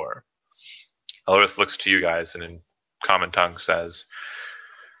here for?" Elrith looks to you guys and in common tongue says,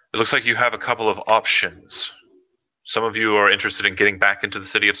 "It looks like you have a couple of options. Some of you are interested in getting back into the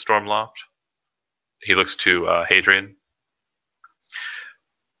city of Stormloft." He looks to Hadrian.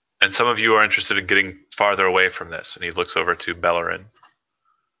 "And some of you are interested in getting farther away from this." And he looks over to Bellerin.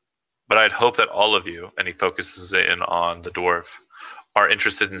 "But I'd hope that all of you," and he focuses in on the dwarf, "are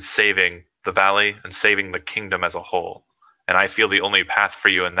interested in saving the valley and saving the kingdom as a whole. And I feel the only path for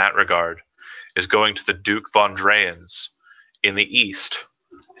you in that regard is going to the Duke von Drayens in the east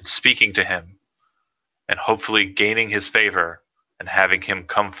and speaking to him and hopefully gaining his favor and having him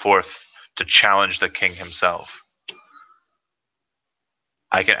come forth to challenge the king himself.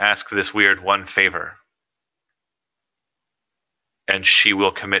 I can ask this weird one favor, and she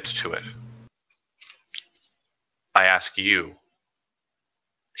will commit to it. I ask you,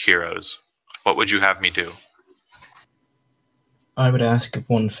 heroes, what would you have me do?" I would ask of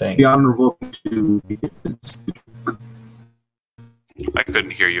one thing. The honorable to I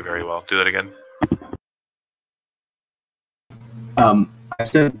couldn't hear you very well. Do that again. I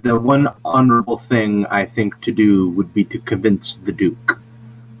said the one honorable thing I think to do would be to convince the Duke.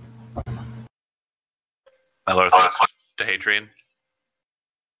 Elrith looks to Hadrian.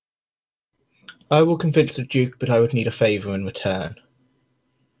 I will convince the Duke, but I would need a favour in return.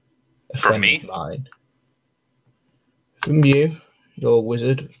 A From friend me? of mine. From you, you're a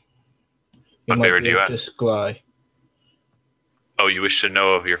wizard. You What might favour be do you able to ask? scry. Oh, you wish to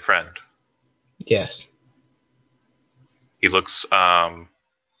know of your friend. Yes. He looks to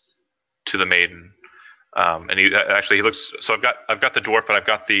the maiden, and he looks. So I've got the dwarf, and I've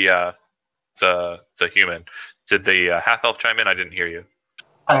got the human. Did the half elf chime in? I didn't hear you.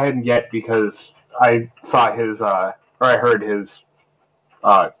 I hadn't yet because I saw his, or I heard his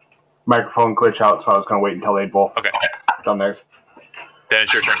microphone glitch out, so I was going to wait until they'd both done theirs. Then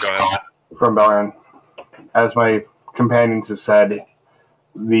it's your turn. Go ahead. From Bellerin. As my companions have said,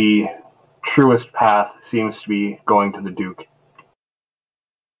 the truest path seems to be going to the Duke.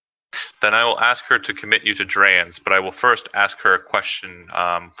 Then I will ask her to commit you to Drayens, but I will first ask her a question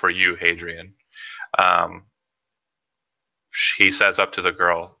for you, Hadrian. He says up to the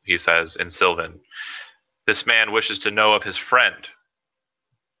girl, he says in Sylvan, "This man wishes to know of his friend.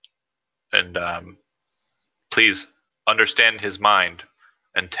 And please understand his mind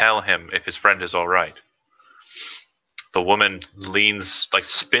and tell him if his friend is all right." The woman leans, like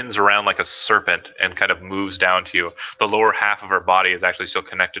spins around like a serpent and kind of moves down to you. The lower half of her body is actually still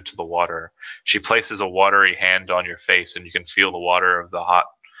connected to the water. She places a watery hand on your face, and you can feel the water of the hot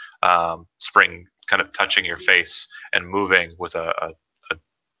spring kind of touching your face and moving with a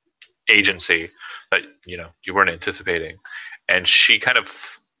agency that you weren't anticipating. And she kind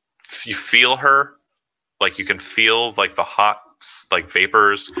of, you feel her, like you can feel like the hot like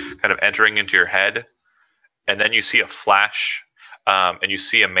vapors kind of entering into your head. And then you see a flash, and you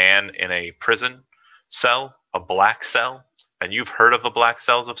see a man in a prison cell, a black cell. And you've heard of the black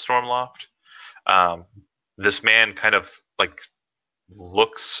cells of Stormloft. This man kind of like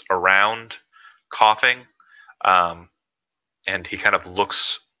looks around, coughing, and he kind of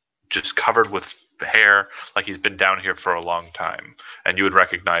looks just covered with hair, like he's been down here for a long time. And you would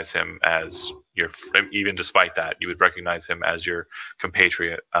recognize him as even despite that, you would recognize him as your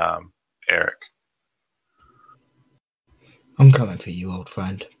compatriot, Eric. I'm coming for you, old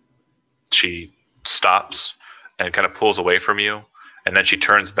friend. She stops and kind of pulls away from you, and then she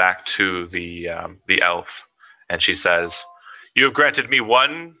turns back to the elf, and she says, "You have granted me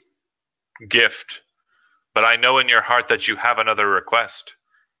one gift, but I know in your heart that you have another request."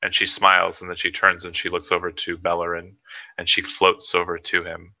 And she smiles, and then she turns and she looks over to Bellerin, and she floats over to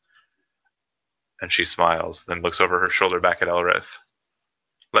him, and she smiles, then looks over her shoulder back at Elrith.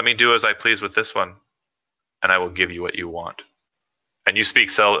 "Let me do as I please with this one, and I will give you what you want." And you speak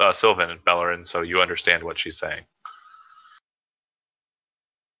Sylvan, Bellerin, so you understand what she's saying.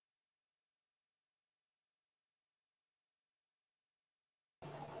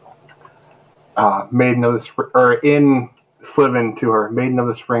 Maiden of the or in Sliven to her, Maiden of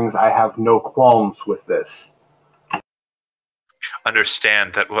the Springs, I have no qualms with this.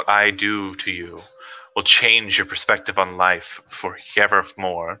 Understand that what I do to you will change your perspective on life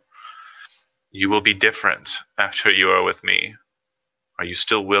forevermore. You will be different after you are with me. Are you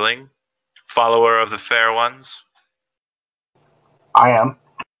still willing, follower of the fair ones? I am.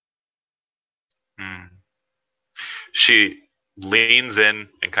 She leans in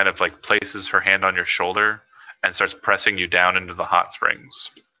and kind of like places her hand on your shoulder and starts pressing you down into the hot springs.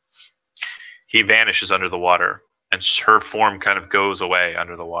 He vanishes under the water, and her form kind of goes away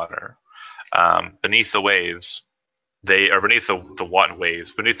under the water. Beneath the waves, beneath the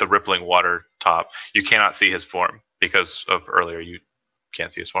waves, beneath the rippling water top, you cannot see his form because of earlier. You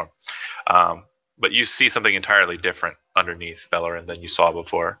can't see his form, but you see something entirely different underneath Bellerin than you saw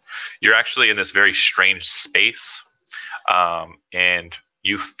before. You're actually in this very strange space, and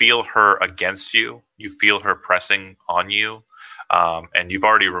you feel her against you. You feel her pressing on you, and you've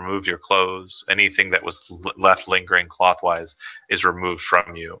already removed your clothes. Anything that was left lingering cloth-wise is removed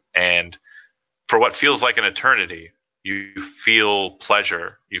from you, and for what feels like an eternity, you feel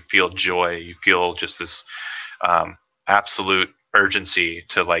pleasure, you feel joy, you feel just this absolute urgency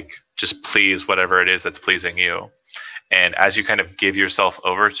to like just please whatever it is that's pleasing you. And as you kind of give yourself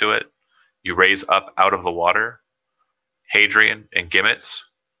over to it, you raise up out of the water Hadrian and Gimmets.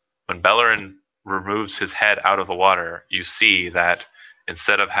 When Bellerin removes his head out of the water, you see that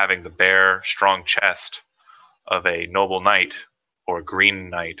instead of having the bare, strong chest of a noble knight or green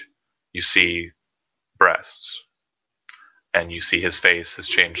knight, you see breasts, and you see his face has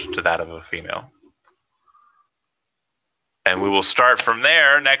changed to that of a female. And we will start from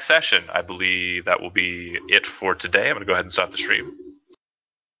there next session. I believe that will be it for today. I'm going to go ahead and stop the stream.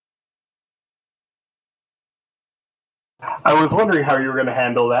 I was wondering how you were going to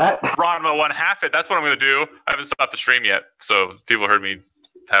handle that. Ranma one half it. That's what I'm going to do. I haven't stopped the stream yet, so people heard me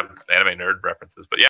have anime nerd references. But yeah.